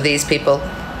 You know these people.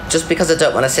 Just because I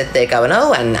don't want to sit there going,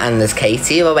 oh, and there's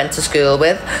Katie who I went to school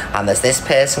with, and there's this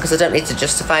person, because I don't need to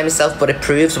justify myself, but it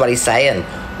proves what he's saying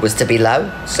was to be low.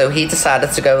 So he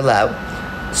decided to go low.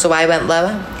 So I went lower,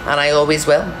 and I always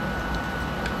will.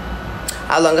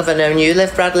 How long have I known you,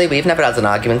 Liv Bradley? We've never had an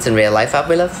argument in real life, have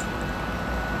we, Liv?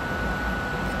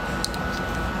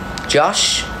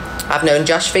 Josh. I've known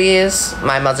Josh for years.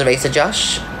 My moderator,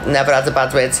 Josh. Never had a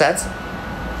bad word said.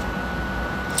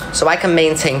 So I can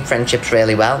maintain friendships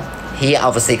really well. He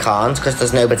obviously can't, because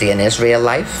there's nobody in his real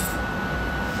life.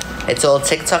 It's all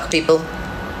TikTok people.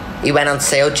 He went on to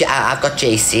say, oh, I've got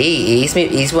JC.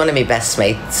 He's one of my best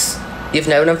mates. You've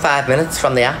known him 5 minutes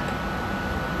from the app.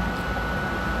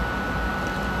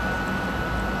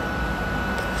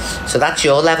 So that's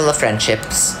your level of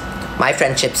friendships. My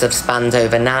friendships have spanned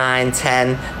over 9,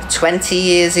 10, 20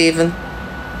 years even.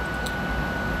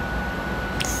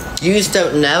 You just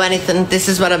don't know anything. This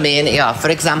is what I mean. Yeah, for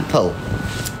example,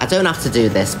 I don't have to do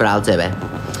this, but I'll do it.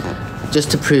 Just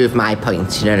to prove my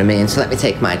point, you know what I mean? So let me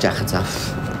take my jacket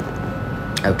off.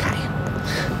 Okay.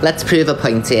 Let's prove a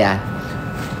point here.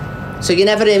 So you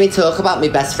never hear me talk about my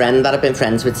best friend that I've been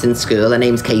friends with since school. Her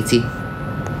name's Katie.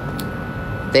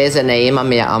 There's her name on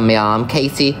my arm,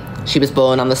 Katie. She was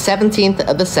born on the 17th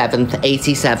of the 7th,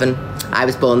 87. I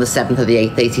was born the 7th of the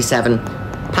 8th, 87.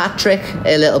 Patrick,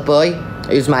 her little boy,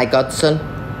 who's my godson.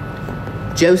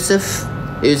 Joseph,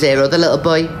 who's her other little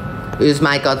boy, who's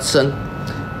my godson.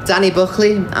 Danny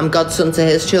Buckley, I'm godson to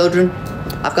his children.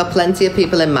 I've got plenty of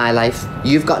people in my life.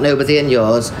 You've got nobody in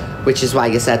yours, which is why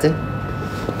you said it.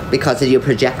 Because of you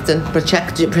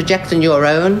projecting your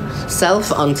own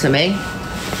self onto me.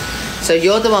 So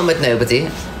you're the one with nobody,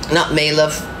 not me,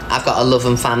 love. I've got a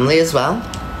loving family as well.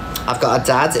 I've got a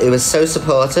dad who is so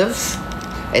supportive.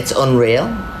 It's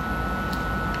unreal.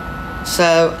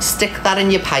 So stick that in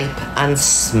your pipe and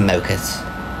smoke it.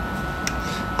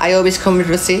 I always come with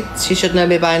receipts. You should know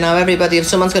me by now, everybody. If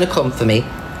someone's going to come for me,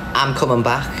 I'm coming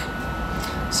back.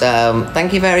 So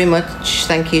thank you very much.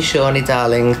 Thank you, Shawnee,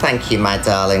 darling. Thank you, my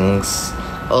darlings.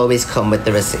 Always come with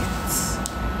the receipts.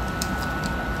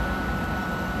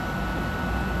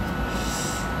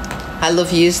 I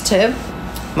love yous too.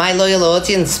 My loyal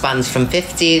audience spans from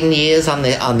 15 years on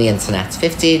the internet.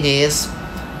 15 years.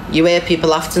 You hear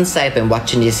people often say, I've been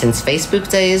watching you since Facebook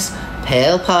days,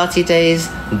 Pearl Party days,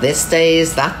 this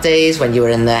days, that days, when you were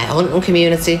in the hunting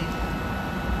community.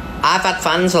 I've had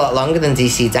fans a lot longer than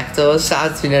DC Deck Doors, so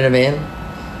you know what I mean?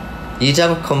 You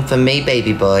don't come for me,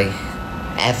 baby boy.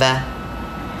 Ever.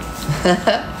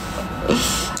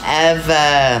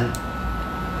 Ever.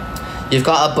 You've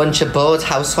got a bunch of bored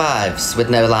housewives with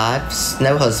no lives,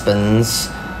 no husbands,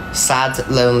 sad,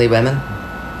 lonely women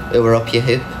who are up your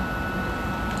hoop.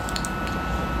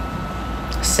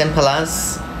 Simple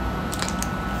as.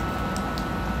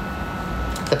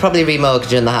 They're probably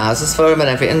remortgaging the houses for them and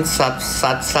everything. Sad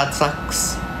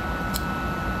sacks.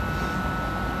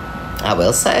 I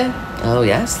will say. Oh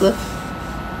yes, love.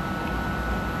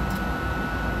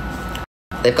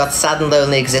 They've got sad and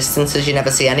lonely existences. You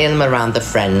never see any of them around their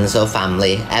friends or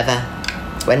family, ever.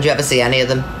 When do you ever see any of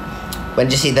them? When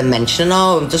do you see them mentioning,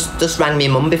 oh, just rang me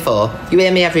mum before. You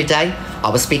hear me every day. I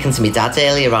was speaking to my dad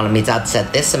earlier on and my dad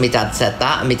said this and my dad said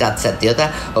that and my dad said the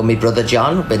other. Oh, my brother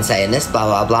John been saying this, blah,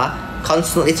 blah, blah.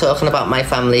 Constantly talking about my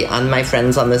family and my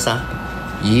friends on this app.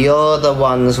 You're the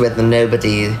ones with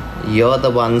nobody. You're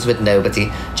the ones with nobody.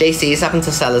 JC's having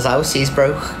to sell his house. He's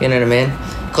broke, you know what I mean?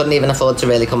 Couldn't even afford to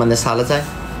really come on this holiday.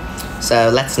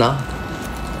 So let's not.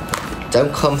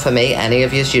 Don't come for me, any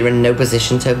of you. You're in no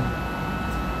position to.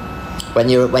 When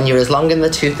you're as long in the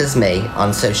tooth as me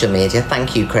on social media,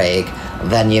 thank you, Craig,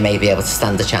 then you may be able to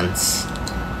stand a chance.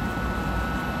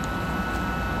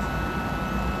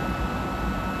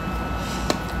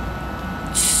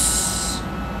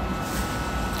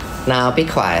 Now be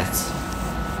quiet.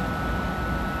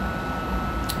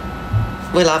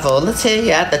 We'll have all the tea,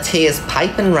 yeah? The tea is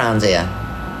piping round here.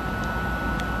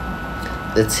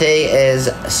 The tea is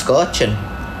scorching.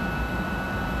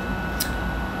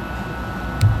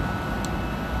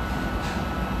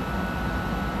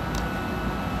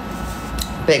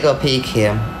 Big up peak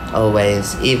here,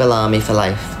 always. Evil Army for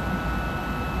life.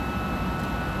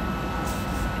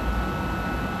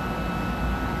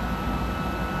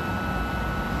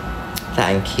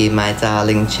 Thank you, my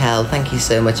darling Chell. Thank you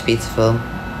so much, beautiful.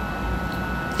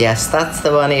 Yes, that's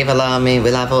the one, Evil Army.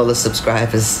 We'll have all the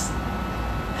subscribers.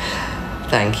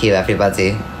 Thank you,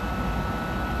 everybody.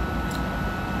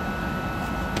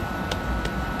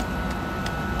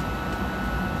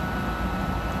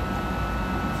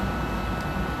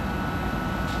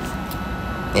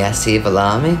 Yes, Evil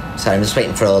Army. Sorry, I'm just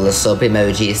waiting for all the sub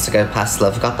emojis to go past,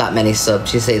 love. I've got that many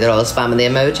subs, you see, they're all spamming the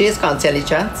emojis. Can't tell you,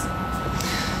 chat.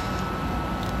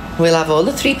 We'll have all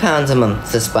the £3 a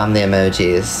month to spam the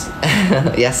emojis.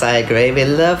 Yes, I agree. We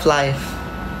love life.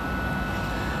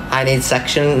 I need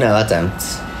section? No, I don't.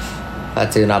 I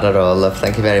do not at all, love.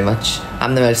 Thank you very much.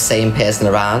 I'm the most sane person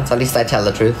around. At least I tell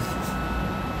the truth.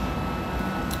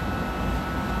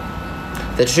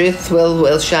 The truth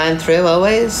will shine through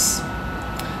always.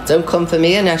 Don't come for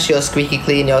me unless you're squeaky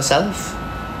clean yourself.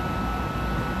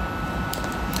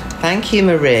 Thank you,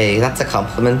 Marie. That's a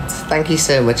compliment. Thank you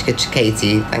so much,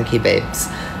 Katie. Thank you, babes.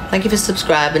 Thank you for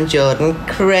subscribing, Jordan.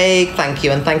 Craig, thank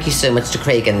you. And thank you so much to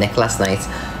Craig and Nick last night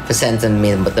for sending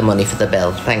me the money for the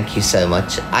bill. Thank you so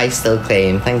much. I still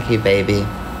claim. Thank you, baby.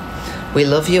 We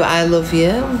love you. I love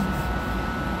you.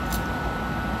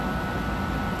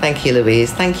 Thank you,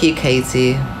 Louise. Thank you,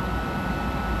 Katie.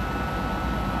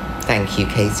 Thank you,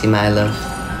 Katie, my love.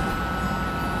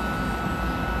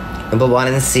 Number 1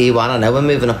 in C1. I know we're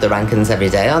moving up the rankings every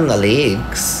day on the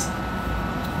leagues.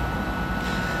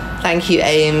 Thank you,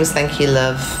 Ames. Thank you,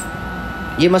 love.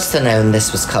 You must have known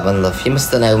this was coming, love. You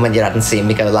must have known when you hadn't seen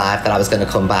me go live that I was going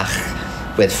to come back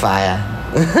with fire.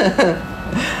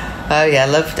 Oh, yeah,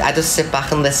 love. I just sit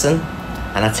back and listen.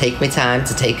 And I take my time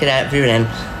to take it everything in.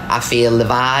 I feel the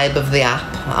vibe of the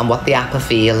app and what the app are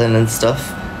feeling and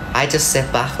stuff. I just sit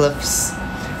back, loves.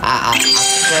 I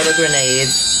throw a grenade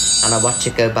and I watch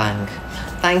it go bang.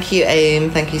 Thank you, Aim.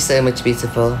 Thank you so much,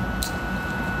 beautiful.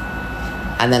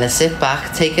 And then I sit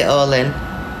back, take it all in,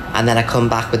 and then I come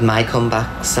back with my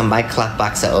comebacks, and my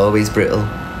clapbacks are always brutal.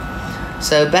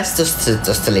 So best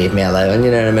just to leave me alone, you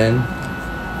know what I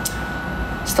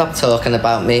mean? Stop talking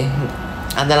about me,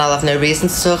 and then I'll have no reason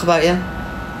to talk about you.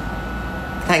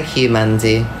 Thank you,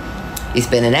 Mandy. He's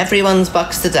been in everyone's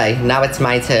box today. Now it's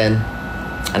my turn,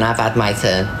 and I've had my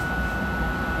turn.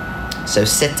 So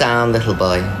sit down, little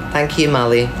boy. Thank you,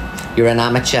 Molly. You're an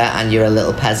amateur and you're a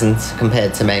little peasant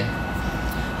compared to me.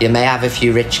 You may have a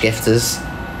few rich gifters,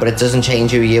 but it doesn't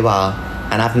change who you are.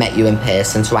 And I've met you in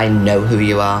person, so I know who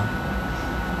you are.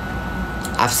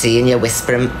 I've seen you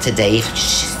whispering to Dave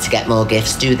to get more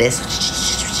gifts, do this.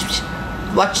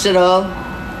 Watched it all.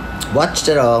 Watched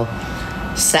it all.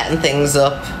 Setting things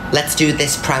up. Let's do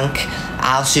this prank.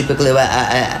 I'll super glue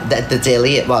the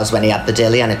dilly. It was when he had the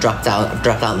dilly and it dropped out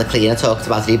in the cleaner. Talked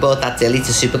about it. He bought that dilly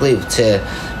to super glue to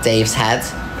Dave's head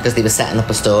because they were setting up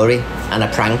a story and a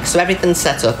prank. So everything's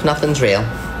set up. Nothing's real.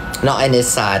 Not in his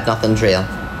side. Nothing's real.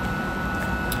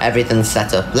 Everything's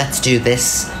set up. Let's do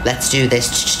this. Let's do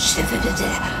this.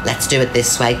 Let's do it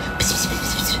this way.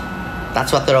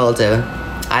 That's what they're all doing.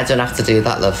 I don't have to do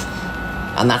that, love.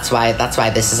 And that's why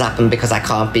this has happened, because I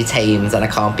can't be tamed and I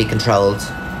can't be controlled.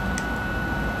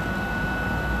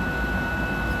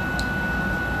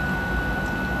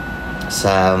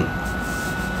 So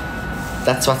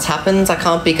that's what's happened. I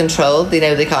can't be controlled. They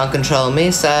know they can't control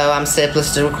me, so I'm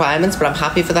surplus to requirements, but I'm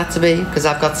happy for that to be, because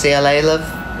I've got CLA, love.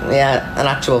 Yeah, an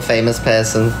actual famous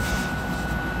person.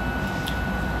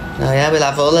 Oh yeah, we'll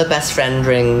have all her best friend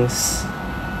rings.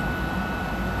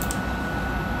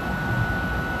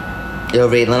 You're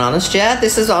real and honest, yeah?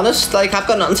 This is honest. Like, I've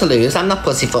got nothing to lose. I'm not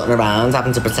pussyfooting around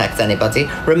having to protect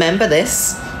anybody. Remember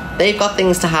this. They've got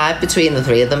things to hide between the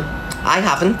three of them. I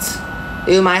haven't.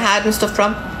 Who am I hiding stuff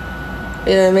from?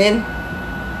 You know what I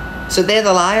mean? So they're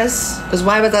the liars. Because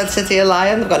why would I sit here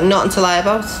lying? I've got nothing to lie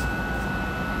about.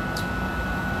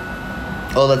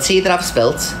 All the tea that I've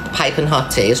spilt, the piping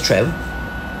hot tea, is true.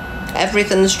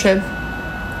 Everything's true.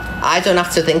 I don't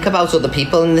have to think about other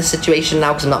people in this situation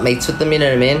now because I'm not mates with them, you know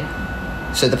what I mean?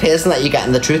 So the person that you're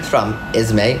getting the truth from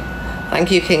is me.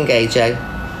 Thank you, King AJ.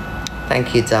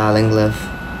 Thank you, darling love.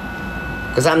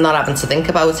 Because I'm not having to think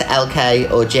about LK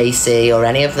or JC or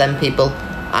any of them people.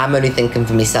 I'm only thinking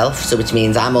for myself, so which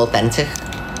means I'm authentic.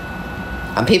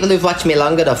 And people who've watched me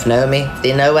long enough know me.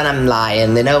 They know when I'm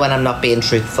lying. They know when I'm not being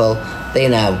truthful. They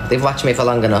know. They've watched me for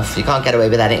long enough. You can't get away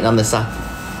with anything on this app.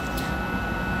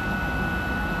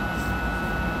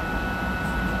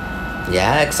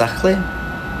 Yeah, exactly.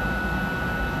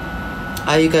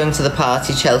 Are you going to the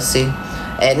party, Chelsea?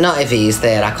 Not if he's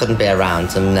there. I couldn't be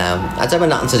around him, no. I don't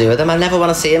want nothing to do with him. I never want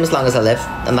to see him as long as I live.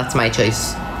 And that's my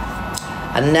choice.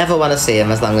 I never want to see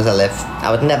him as long as I live.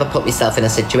 I would never put myself in a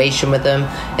situation with him,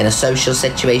 in a social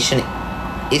situation.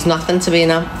 He's nothing to me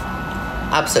now.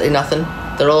 Absolutely nothing.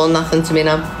 They're all nothing to me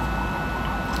now.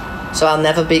 So I'll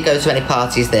never go to any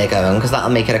parties they're going, because that'll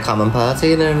make it a common party,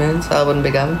 you know what I mean? So I wouldn't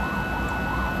be going.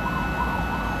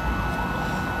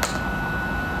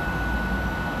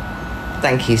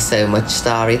 Thank you so much,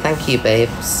 Starry. Thank you,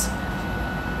 babes.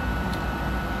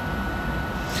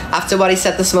 After what he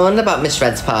said this morning about Miss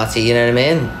Red's party, you know what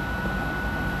I mean?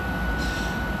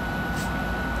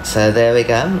 So there we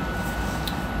go.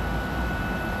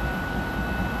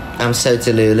 I'm so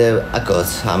delulu.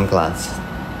 Good, I'm glad.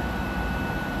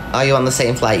 Are you on the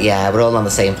same flight? Yeah, we're all on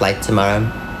the same flight tomorrow.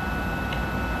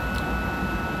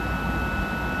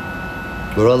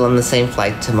 We're all on the same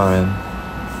flight tomorrow.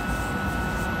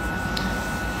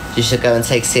 You should go and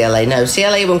take CLA. No,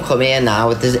 CLA won't come here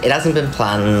now. It hasn't been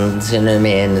planned, you know what I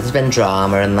mean? There's been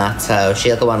drama and that, so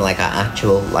she'll go on like an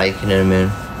actual, like, you know what I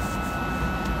mean?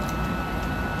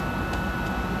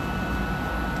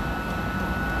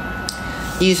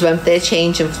 Use won't they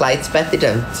changing flights? Bet they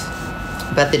don't.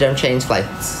 Bet they don't change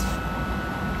flights.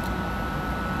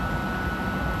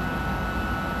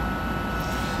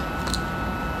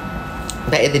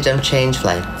 Bet you they don't change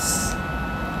flights.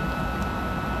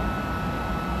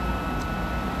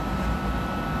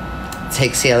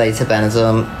 Take CLA to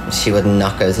Benidorm. She would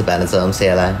not go to Benidorm,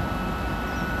 CLA.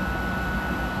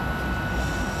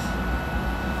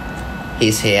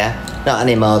 He's here. Not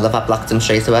anymore, love. I blocked him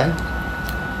straight away.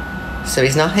 So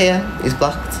he's not here. He's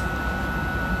blocked.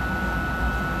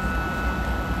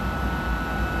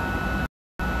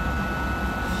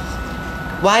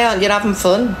 Why aren't you having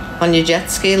fun on your jet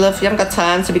ski, love? You haven't got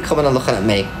time to be coming and looking at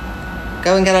me.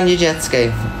 Go and get on your jet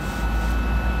ski.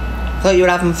 Thought you were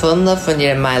having fun, love, when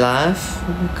you're in my life.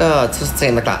 God, it doesn't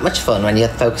seem like that much fun when you're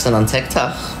focusing on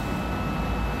TikTok.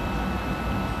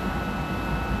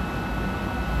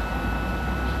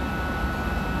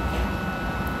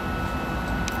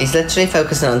 He's literally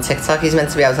focusing on TikTok. He's meant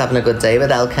to be out having a good day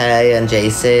with LK and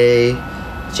JC,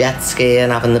 jet skiing,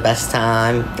 having the best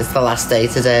time. It's the last day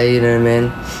today, you know what I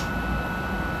mean?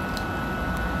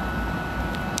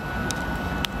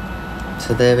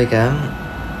 So there we go.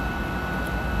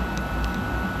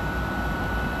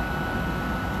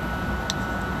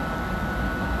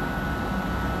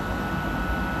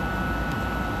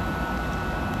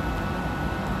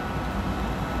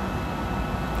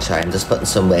 Sorry, I'm just putting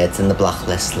some words in the block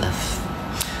list, love.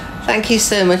 Thank you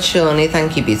so much, Shawnee.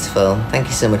 Thank you, beautiful. Thank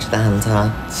you so much for the hand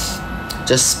hearts.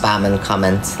 Just spam and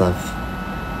comments, love.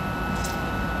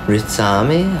 Roots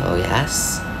Army? Oh,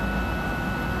 yes.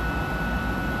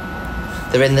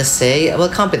 They're in the sea? Well,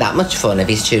 it can't be that much fun if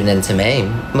he's tuning in to me.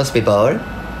 It must be boring.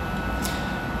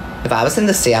 If I was in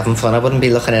the sea having fun, I wouldn't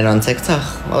be looking in on TikTok.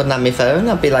 I wouldn't have my phone.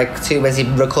 I'd be like too busy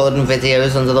recording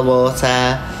videos under the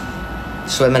water,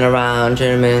 swimming around, you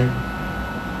know what I mean?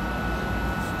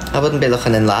 I wouldn't be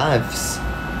looking in lives.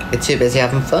 You're too busy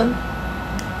having fun.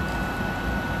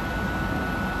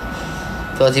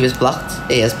 Thought he was blocked.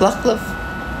 He is blocked, love.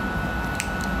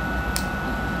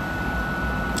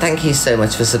 Thank you so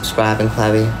much for subscribing,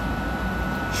 Chloe.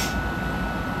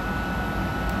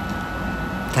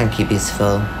 Thank you,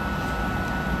 beautiful.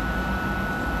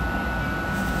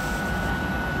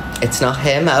 It's not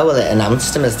him. Oh, well, it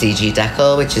announced him as DG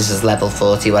Decor, which is his level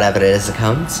 40, whatever it is,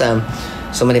 account. So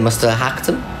somebody must have hacked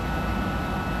him.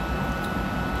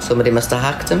 Somebody must have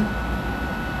hacked him.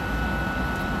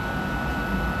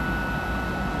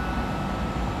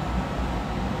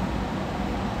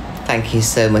 Thank you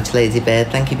so much, Lady Bird.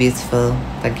 Thank you, beautiful.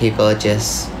 Thank you,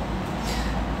 gorgeous.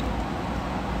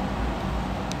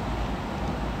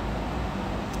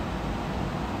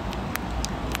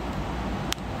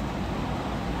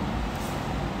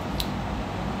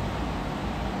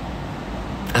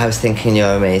 I was thinking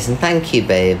you're amazing. Thank you,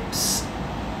 babes.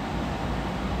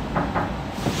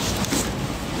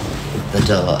 The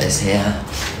door is here.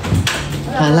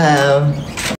 Hello.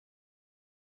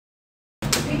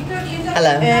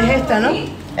 Hello. Es esta, ¿no?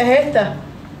 Es esta.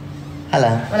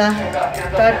 Hello. Hola.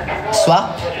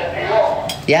 Swap?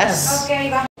 Yes?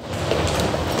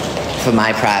 For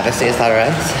my privacy, is that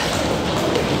right?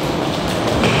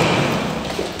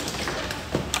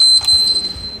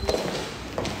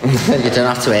 You don't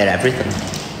have to wear everything.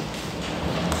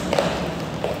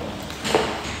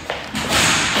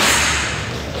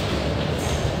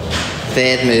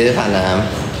 Third move, I know.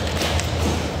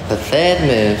 The third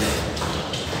move.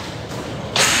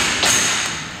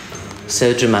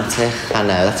 So dramatic, I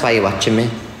know, that's why you're watching me.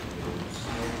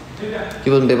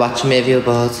 You wouldn't be watching me if you were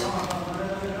bored.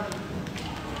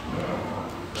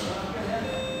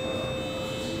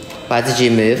 Why did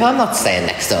you move? I'm not staying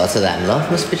next door to them,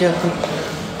 love. Must be joking.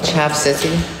 Chav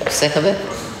City, sick of it.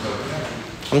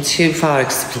 I'm too far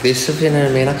exclusive, you know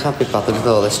what I mean? I can't be bothered with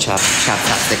all this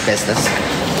chavtastic business.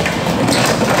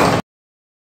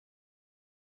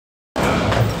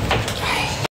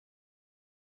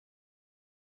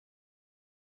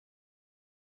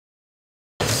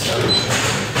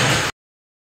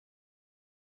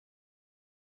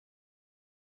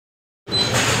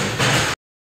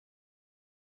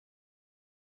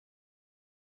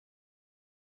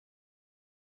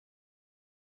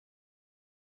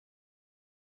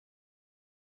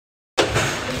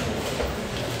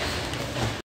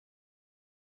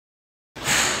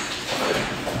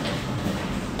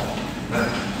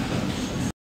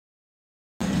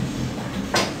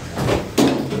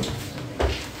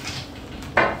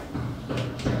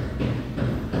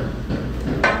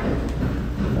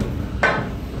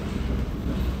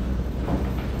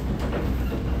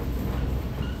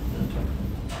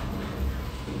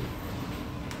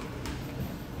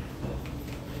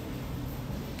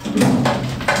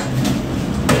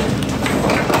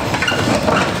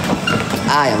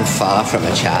 I am far from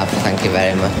a chav, thank you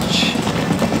very much.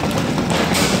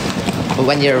 But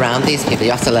when you're around these people,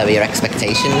 you have to lower your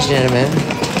expectations, you know what I mean?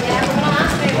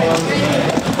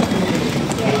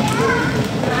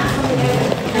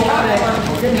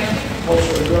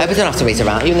 I hope you don't have to wait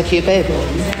around. Are you in the queue, babe?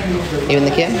 Are you in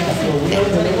the queue? Yeah.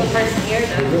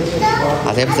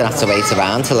 I hope you don't have to wait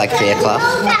around till like 3 o'clock.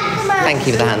 Thank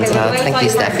you for the hands out. Thank you,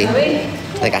 Steffi.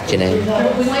 I got your name.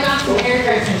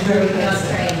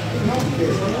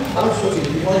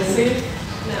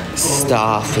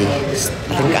 Starfy.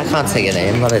 I can't say your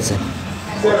name. What is it?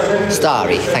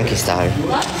 Starry. Thank you, Starry.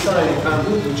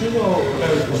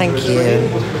 Thank you.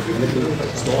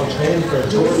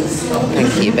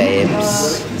 Thank you,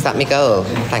 babes. Is that me goal?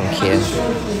 Thank you.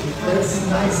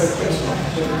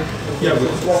 Yeah,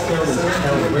 we'll walk down the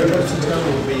town. Whereabouts in town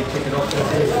will be picking up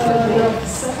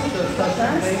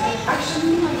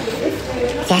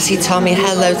Sassy Tommy.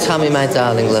 Hello, Tommy, my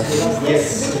darling love.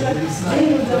 Yes.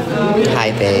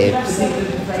 Hi, babes.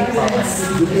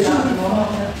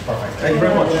 Perfect. Thank you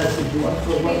very much.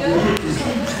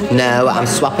 No, I'm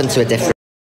swapping to a different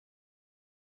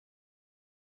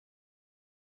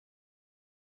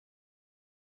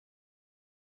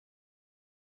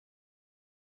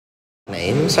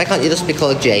name. So why can't you just be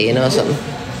called Jane or something?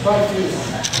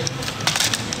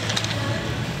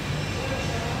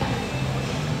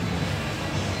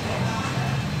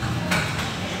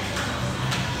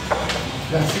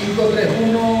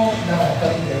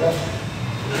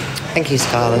 Thank you,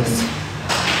 Scarlett.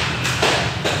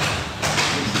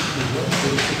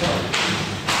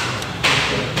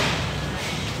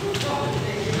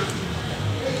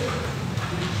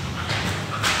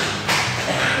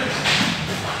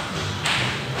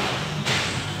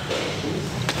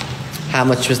 How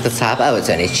much was the tab? Oh, it's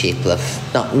only cheap, love.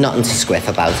 Nothing to squiff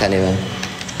about anyway.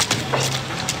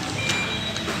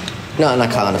 Nothing I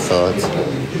can't afford.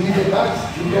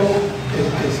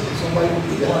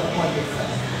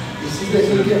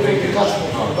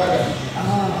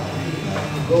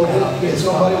 I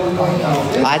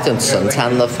don't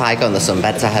suntan, love. I go on the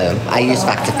sunbeds at home. I use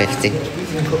Factor 50.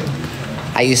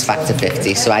 I use Factor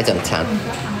 50, so I don't tan.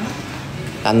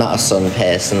 I'm not a sun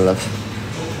person, love.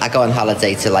 I go on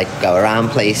holiday to like go around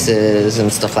places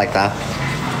and stuff like that.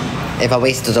 If I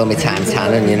wasted all my time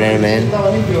tanning, you know what I mean?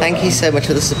 Thank you so much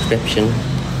for the subscription.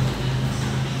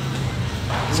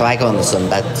 So I go on the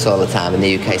sunbeds all the time in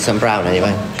the UK, so I'm brown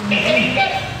anyway.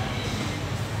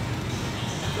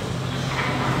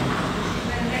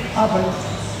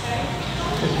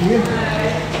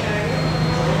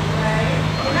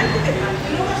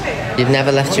 You've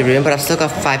never left your room, but I've still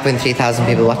got 5.3 thousand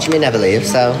people watching me never leave,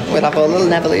 so we'll have all little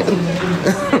never leaving.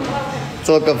 It's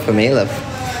all good for me, love.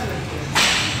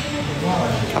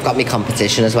 I've got my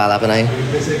competition as well, haven't I?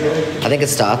 I think it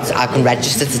starts. I can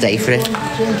register today for it.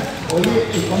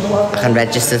 I can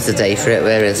register today for it.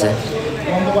 Where is it?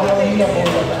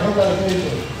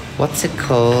 What's it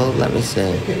called? Let me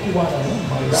see.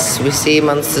 Sea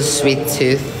Monster Sweet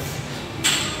Tooth.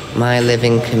 My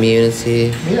Living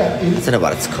Community. I don't know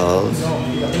what it's called.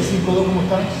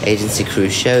 Agency Crew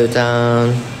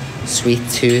Showdown. Sweet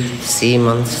Tooth. Sea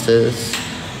Monsters.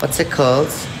 What's it called?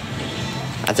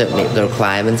 I don't meet the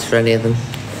requirements for any of them.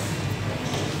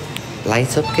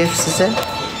 Light up gifts, is it?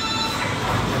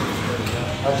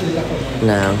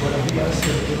 No.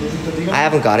 I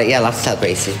haven't got it yet. I'll have to tell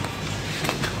Gracie.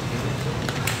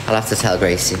 I'll have to tell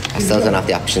Gracie. I still don't have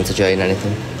the option to join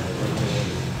anything.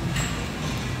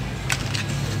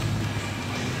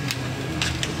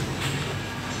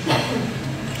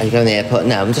 Are you going to the airport?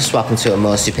 No, I'm just swapping to a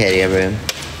more superior room.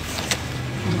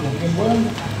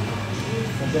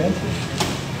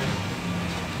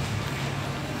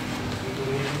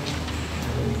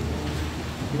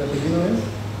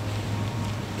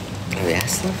 Oh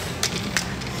yes, love.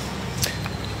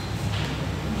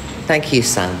 Thank you,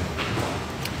 Sam.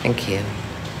 Thank you.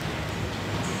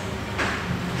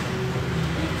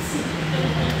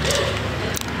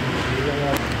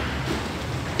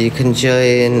 You can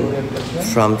join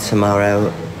from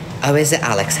tomorrow. Oh, is it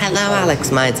Alex? Hello,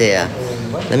 Alex, my dear.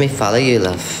 Let me follow you,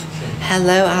 love.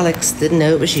 Hello, Alex. Didn't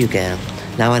know it was you, girl.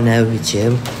 Now I know it's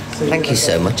you. Thank you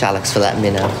so much, Alex, for letting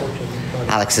me know.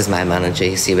 Alex is my manager,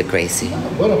 you see, with Gracie.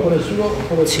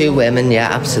 2 women, yeah,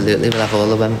 absolutely. We'll have all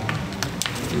the women.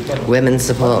 Women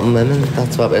supporting women.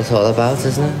 That's what it's all about,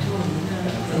 isn't it?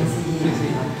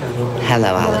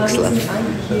 Hello, Alex, love.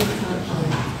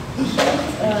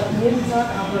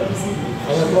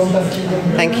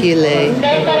 Thank you, Lee.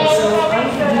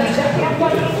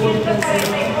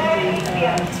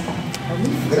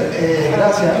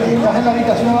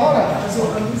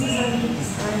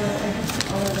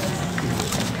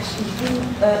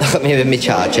 Got me with my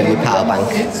charger and my power bank.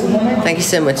 Thank you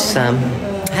so much, Sam.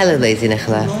 Hello, Lady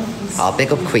Nicola. Oh,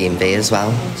 big up Queen Bee as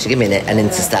well. She gave me an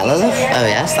interstellar love. Oh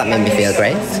yes, that made me feel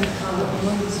great.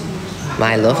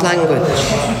 My love language.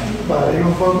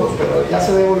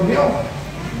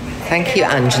 Thank you,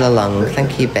 Angela Long.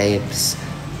 Thank you, babes.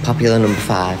 Popular number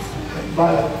 5.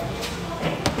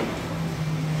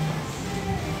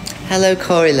 Hello,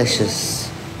 Corey-licious.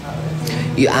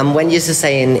 When you're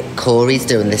saying Corey's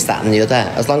doing this, that and the other,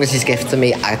 as long as he's gifting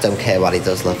me, I don't care what he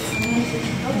does, love.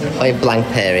 Point blank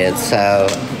period, so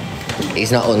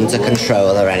he's not under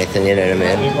control or anything, you know what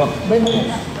I mean?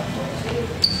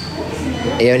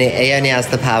 He only has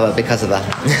the power because of that.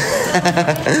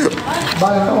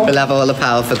 We'll have all the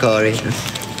power for Corey.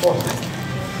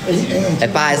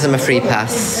 It buys him a free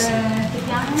pass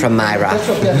from my wrap.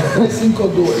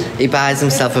 He buys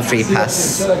himself a free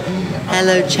pass.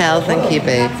 Hello, Chell. Thank you,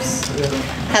 babes.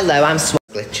 Hello, I'm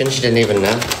glitching. She didn't even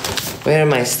know. Where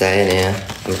am I staying here?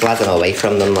 I'm glad I'm away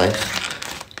from them, like.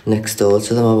 Next door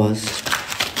to them I was.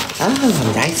 Oh,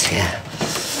 I'm right here.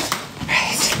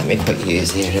 Right, let me put you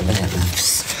here a minute,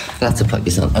 loves. I'll have to put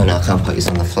you on. Oh no, I can't put you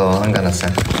on the floor. I'm gonna say.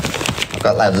 I've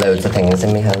got like loads of things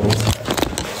in my hands.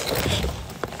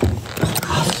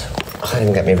 Oh God, I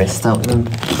didn't get my wrist out then.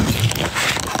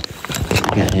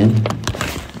 Get in.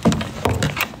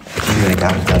 Here we go,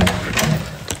 I've done it.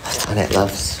 I've done it,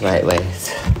 loves. Right, wait.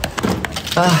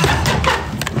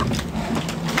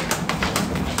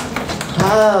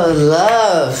 Oh,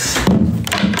 love.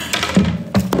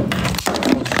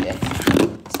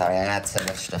 Sorry, I had so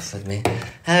much stuff with me.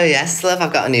 Oh, yes, love,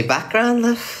 I've got a new background,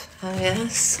 love. Oh,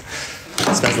 yes.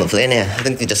 It smells lovely in here. I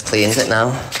think they just cleaned it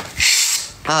now.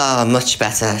 Oh, much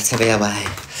better to be away.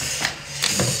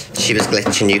 She was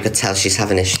glitching, you could tell she's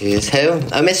having issues. Who?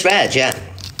 Oh, Miss Red, yeah.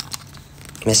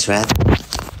 Miss Red.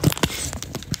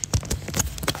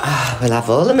 Oh, we'll have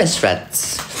all the Miss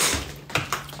Reds.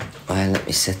 Well, let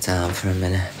me sit down for a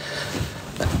minute.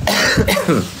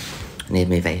 I need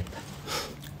my vape.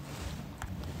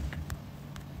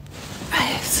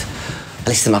 At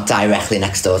least I'm not directly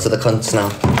next door to the cunts now,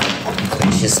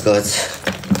 which is good.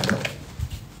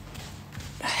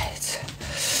 Right.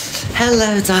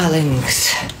 Hello,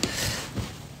 darlings.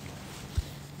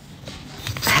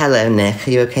 Hello, Nick.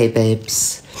 Are you okay,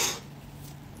 babes?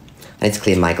 I need to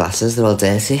clean my glasses. They're all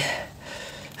dirty.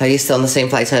 Are you still on the same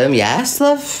flight home? Yes,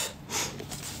 love.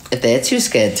 If they're too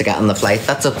scared to get on the flight,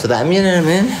 that's up to them, you know what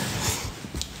I mean?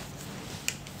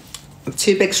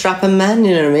 Two big strapping men,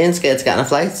 you know what I mean? Scared to get on a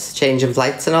flight, changing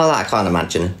flights and all that. I can't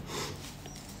imagine.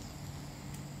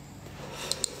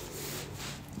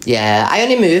 Yeah, I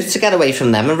only moved to get away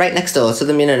from them and right next door to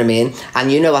them, you know what I mean?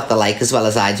 And you know what they're like as well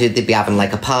as I do. They'd be having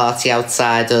like a party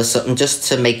outside or something just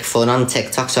to make fun on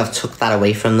TikTok, so I've took that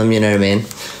away from them, you know what I mean?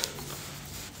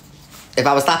 If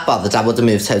I was that bothered, I would have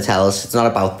moved hotels. It's not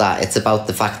about that. It's about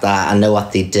the fact that I know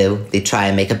what they do. They try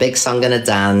and make a big song and a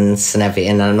dance and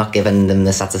everything, and I'm not giving them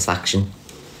the satisfaction.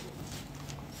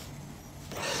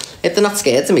 If they're not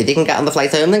scared of me, they can get on the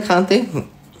flight home then, can't they? You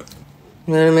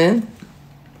know what I mean?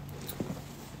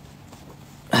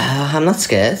 I'm not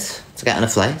scared to get on a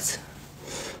flight.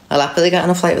 I'll happily get on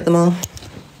a flight with them all.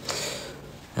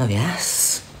 Oh,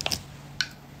 yes.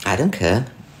 I don't care.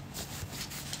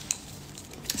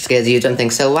 Scared of you, don't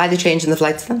think so. Why are they changing the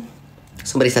flights then?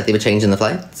 Somebody said they were changing the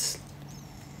flights.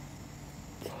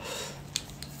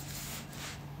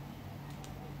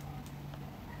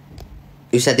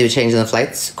 Who said they were changing the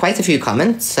flights? Quite a few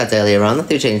comments said earlier on that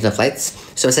they were changing the flights.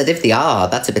 So I said if they are,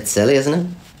 that's a bit silly, isn't it?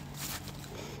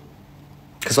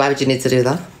 Because why would you need to do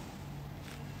that?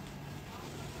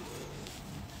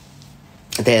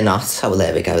 They're not. Oh, well,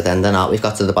 there we go then. They're not. We've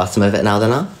got to the bottom of it now, they're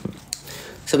not.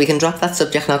 So we can drop that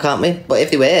subject now, can't we? But if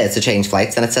they were to change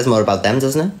flights, then it says more about them,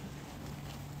 doesn't it?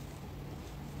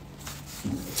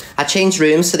 I changed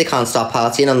rooms so they can't start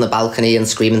partying on the balcony and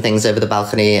screaming things over the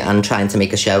balcony and trying to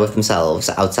make a show of themselves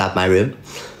outside my room.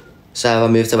 So I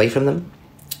moved away from them.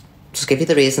 Just give you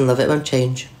the reason, love, it won't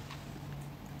change.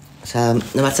 So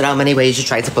no matter how many ways you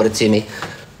try to put it to me,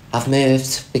 I've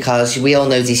moved because we all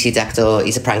know DC Dector,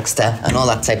 he's a prankster and all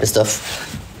that type of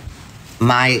stuff.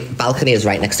 My balcony is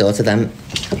right next door to them.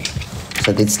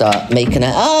 So they'd start making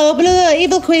it, oh, blah,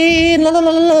 evil queen, la la la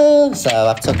la. So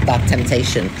I've took that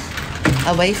temptation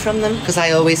away from them because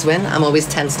I always win. I'm always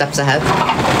 10 steps ahead.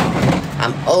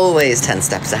 I'm always 10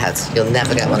 steps ahead. You'll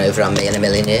never get one over on me in a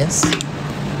million years.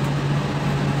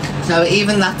 So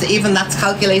even that's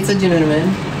calculated, you know what I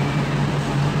mean?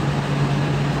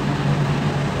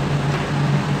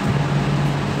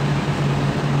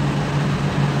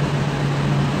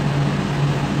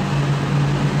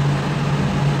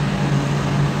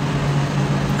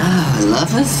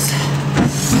 Love us.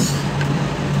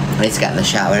 I need to get in the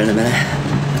shower in a minute.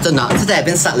 I've done nothing today. I've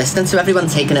been sat listening to everyone,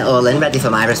 taking it all in, ready for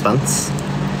my response.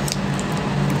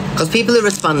 Because people who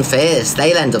respond first,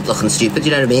 they'll end up looking stupid,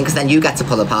 you know what I mean? Because then you get to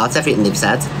pull apart everything they've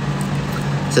said.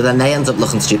 So then they end up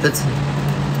looking stupid.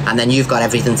 And then you've got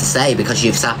everything to say because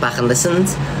you've sat back and listened.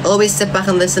 Always sit back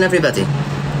and listen, everybody.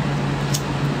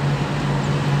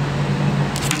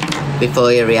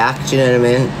 Before you react, you know what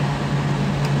I mean?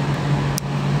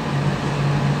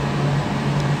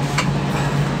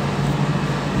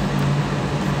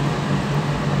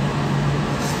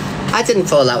 I didn't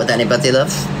fall out with anybody,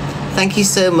 love. Thank you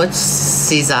so much,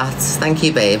 Cesat. Thank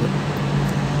you, babe.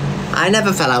 I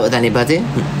never fell out with anybody.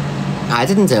 I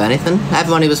didn't do anything.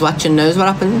 Everyone who was watching knows what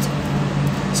happened.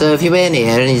 So if you weren't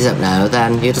here and you don't know,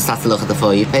 then you just have to look at the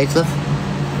For You page, love.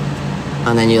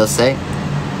 And then you'll see.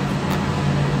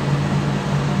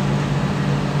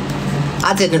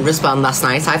 I didn't respond last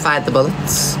night. I fired the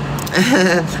bullets.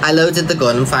 I loaded the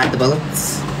gun and fired the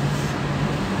bullets.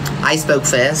 I spoke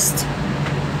first.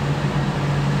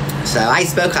 So I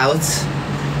spoke out,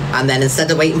 and then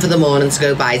instead of waiting for the morning to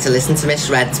go by to listen to Miss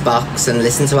Red's box and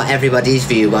listen to what everybody's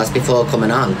view was before coming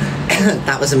on,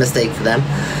 that was a mistake for them.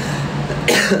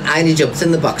 I only jumped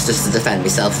in the box just to defend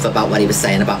myself about what he was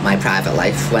saying about my private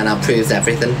life when I proved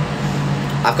everything.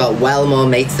 I've got well more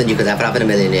mates than you could ever have in a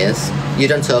million years. You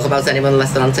don't talk about anyone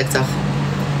unless they're on TikTok.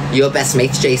 Your best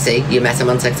mate's JC, you met him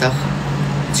on TikTok.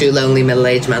 Two lonely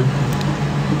middle-aged men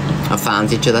have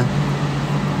found each other.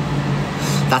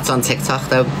 That's on TikTok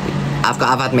though. I've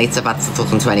had mates I've had for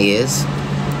fucking 20 years.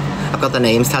 I've got their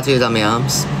names tattooed on my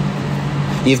arms.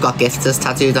 You've got gifters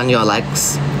tattooed on your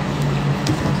legs.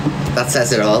 That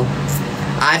says it all.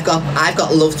 I've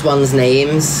got loved ones'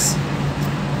 names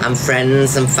and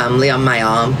friends and family on my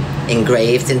arm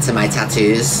engraved into my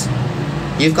tattoos.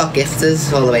 You've got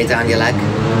gifters all the way down your leg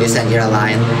who said you're a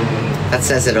lion. That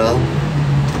says it all.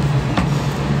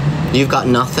 You've got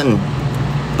nothing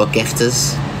but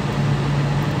gifters.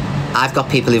 I've got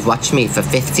people who've watched me for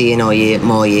 15 or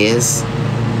more years.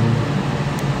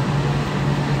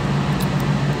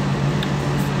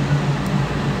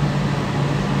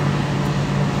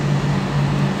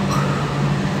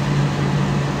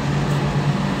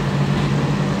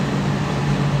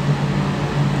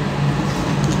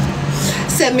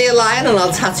 send me a line and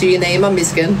I'll tattoo your name on my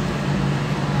skin.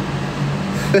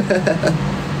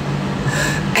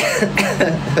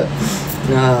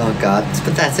 Oh God, it's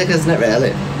pathetic, isn't it,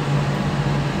 really?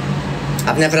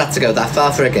 I've never had to go that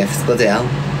far for a gift, bloody hell.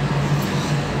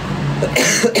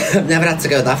 I've never had to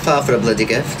go that far for a bloody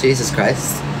gift, Jesus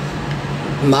Christ.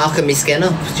 Marking my skin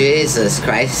up, Jesus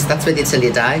Christ, that's with you till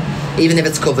you die. Even if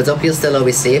it's covered up, you'll still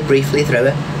always see it briefly through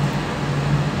it.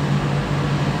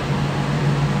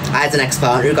 I had an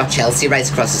ex-partner who got Chelsea right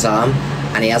across his arm,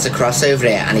 and he has a cross over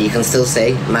it, and you can still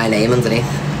see my name underneath,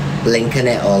 linking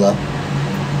it all up.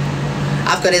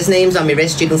 I've got his names on my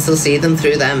wrist, you can still see them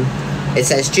through them. It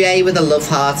says J with a love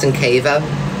heart and Cavo.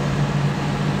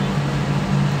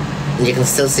 And you can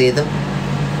still see them.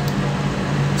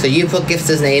 So you put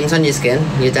gifters' names on your skin,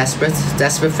 you're desperate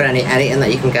for anything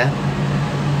that you can get.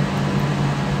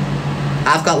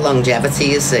 I've got longevity,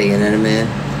 you see, you know what I mean?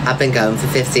 I've been going for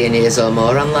 15 years or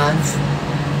more on live.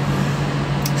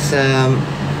 So...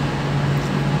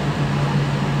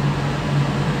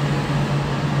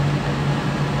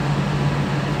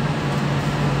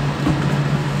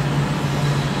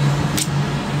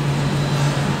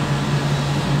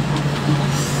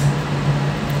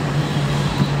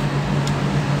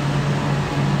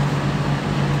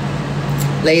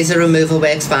 laser removal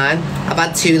works fine. I've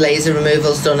had 2 laser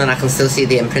removals done and I can still see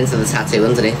the imprint of the tattoo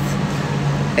underneath.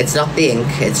 It's not the ink,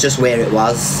 it's just where it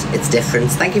was. It's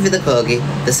different. Thank you for the corgi.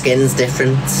 The skin's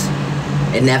different.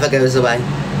 It never goes away.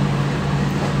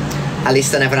 At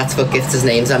least I never had to put gifters'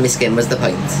 names on my skin was the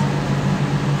point.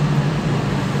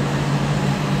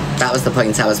 That was the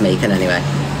point I was making anyway.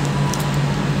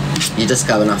 You're just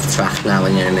going off track now,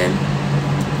 you know what I mean?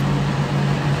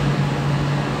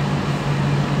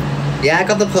 Yeah, I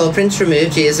got the paw prints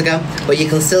removed years ago, but you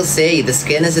can still see the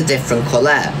skin is a different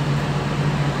colour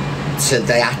to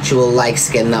the actual like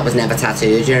skin that was never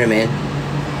tattooed, you know what I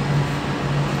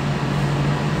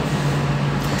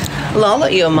mean? Lol,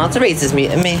 look, your moderators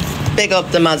meeting me. Big up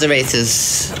the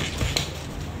moderators.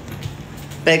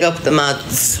 Big up the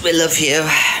mods. We love you.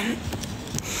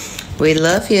 We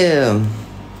love you.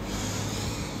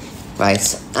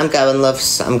 Right, I'm going,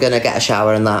 loves. I'm going to get a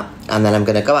shower and that, and then I'm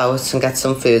going to go out and get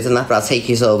some food and that, but I'll take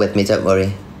you all with me, don't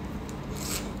worry.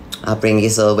 I'll bring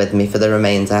you all with me for the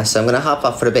remainder. So I'm going to hop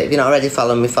off for a bit. If you're not already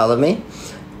following me, follow me.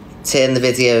 Turn the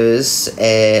videos,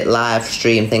 live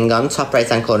stream thing on, top right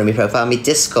hand corner of my profile. My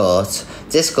Discord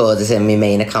is in my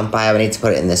main account bio. I need to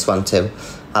put it in this one too.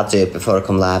 I'll do it before I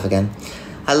come live again.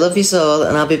 I love you all,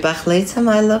 and I'll be back later,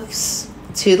 my loves.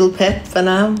 Toodle pip for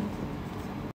now.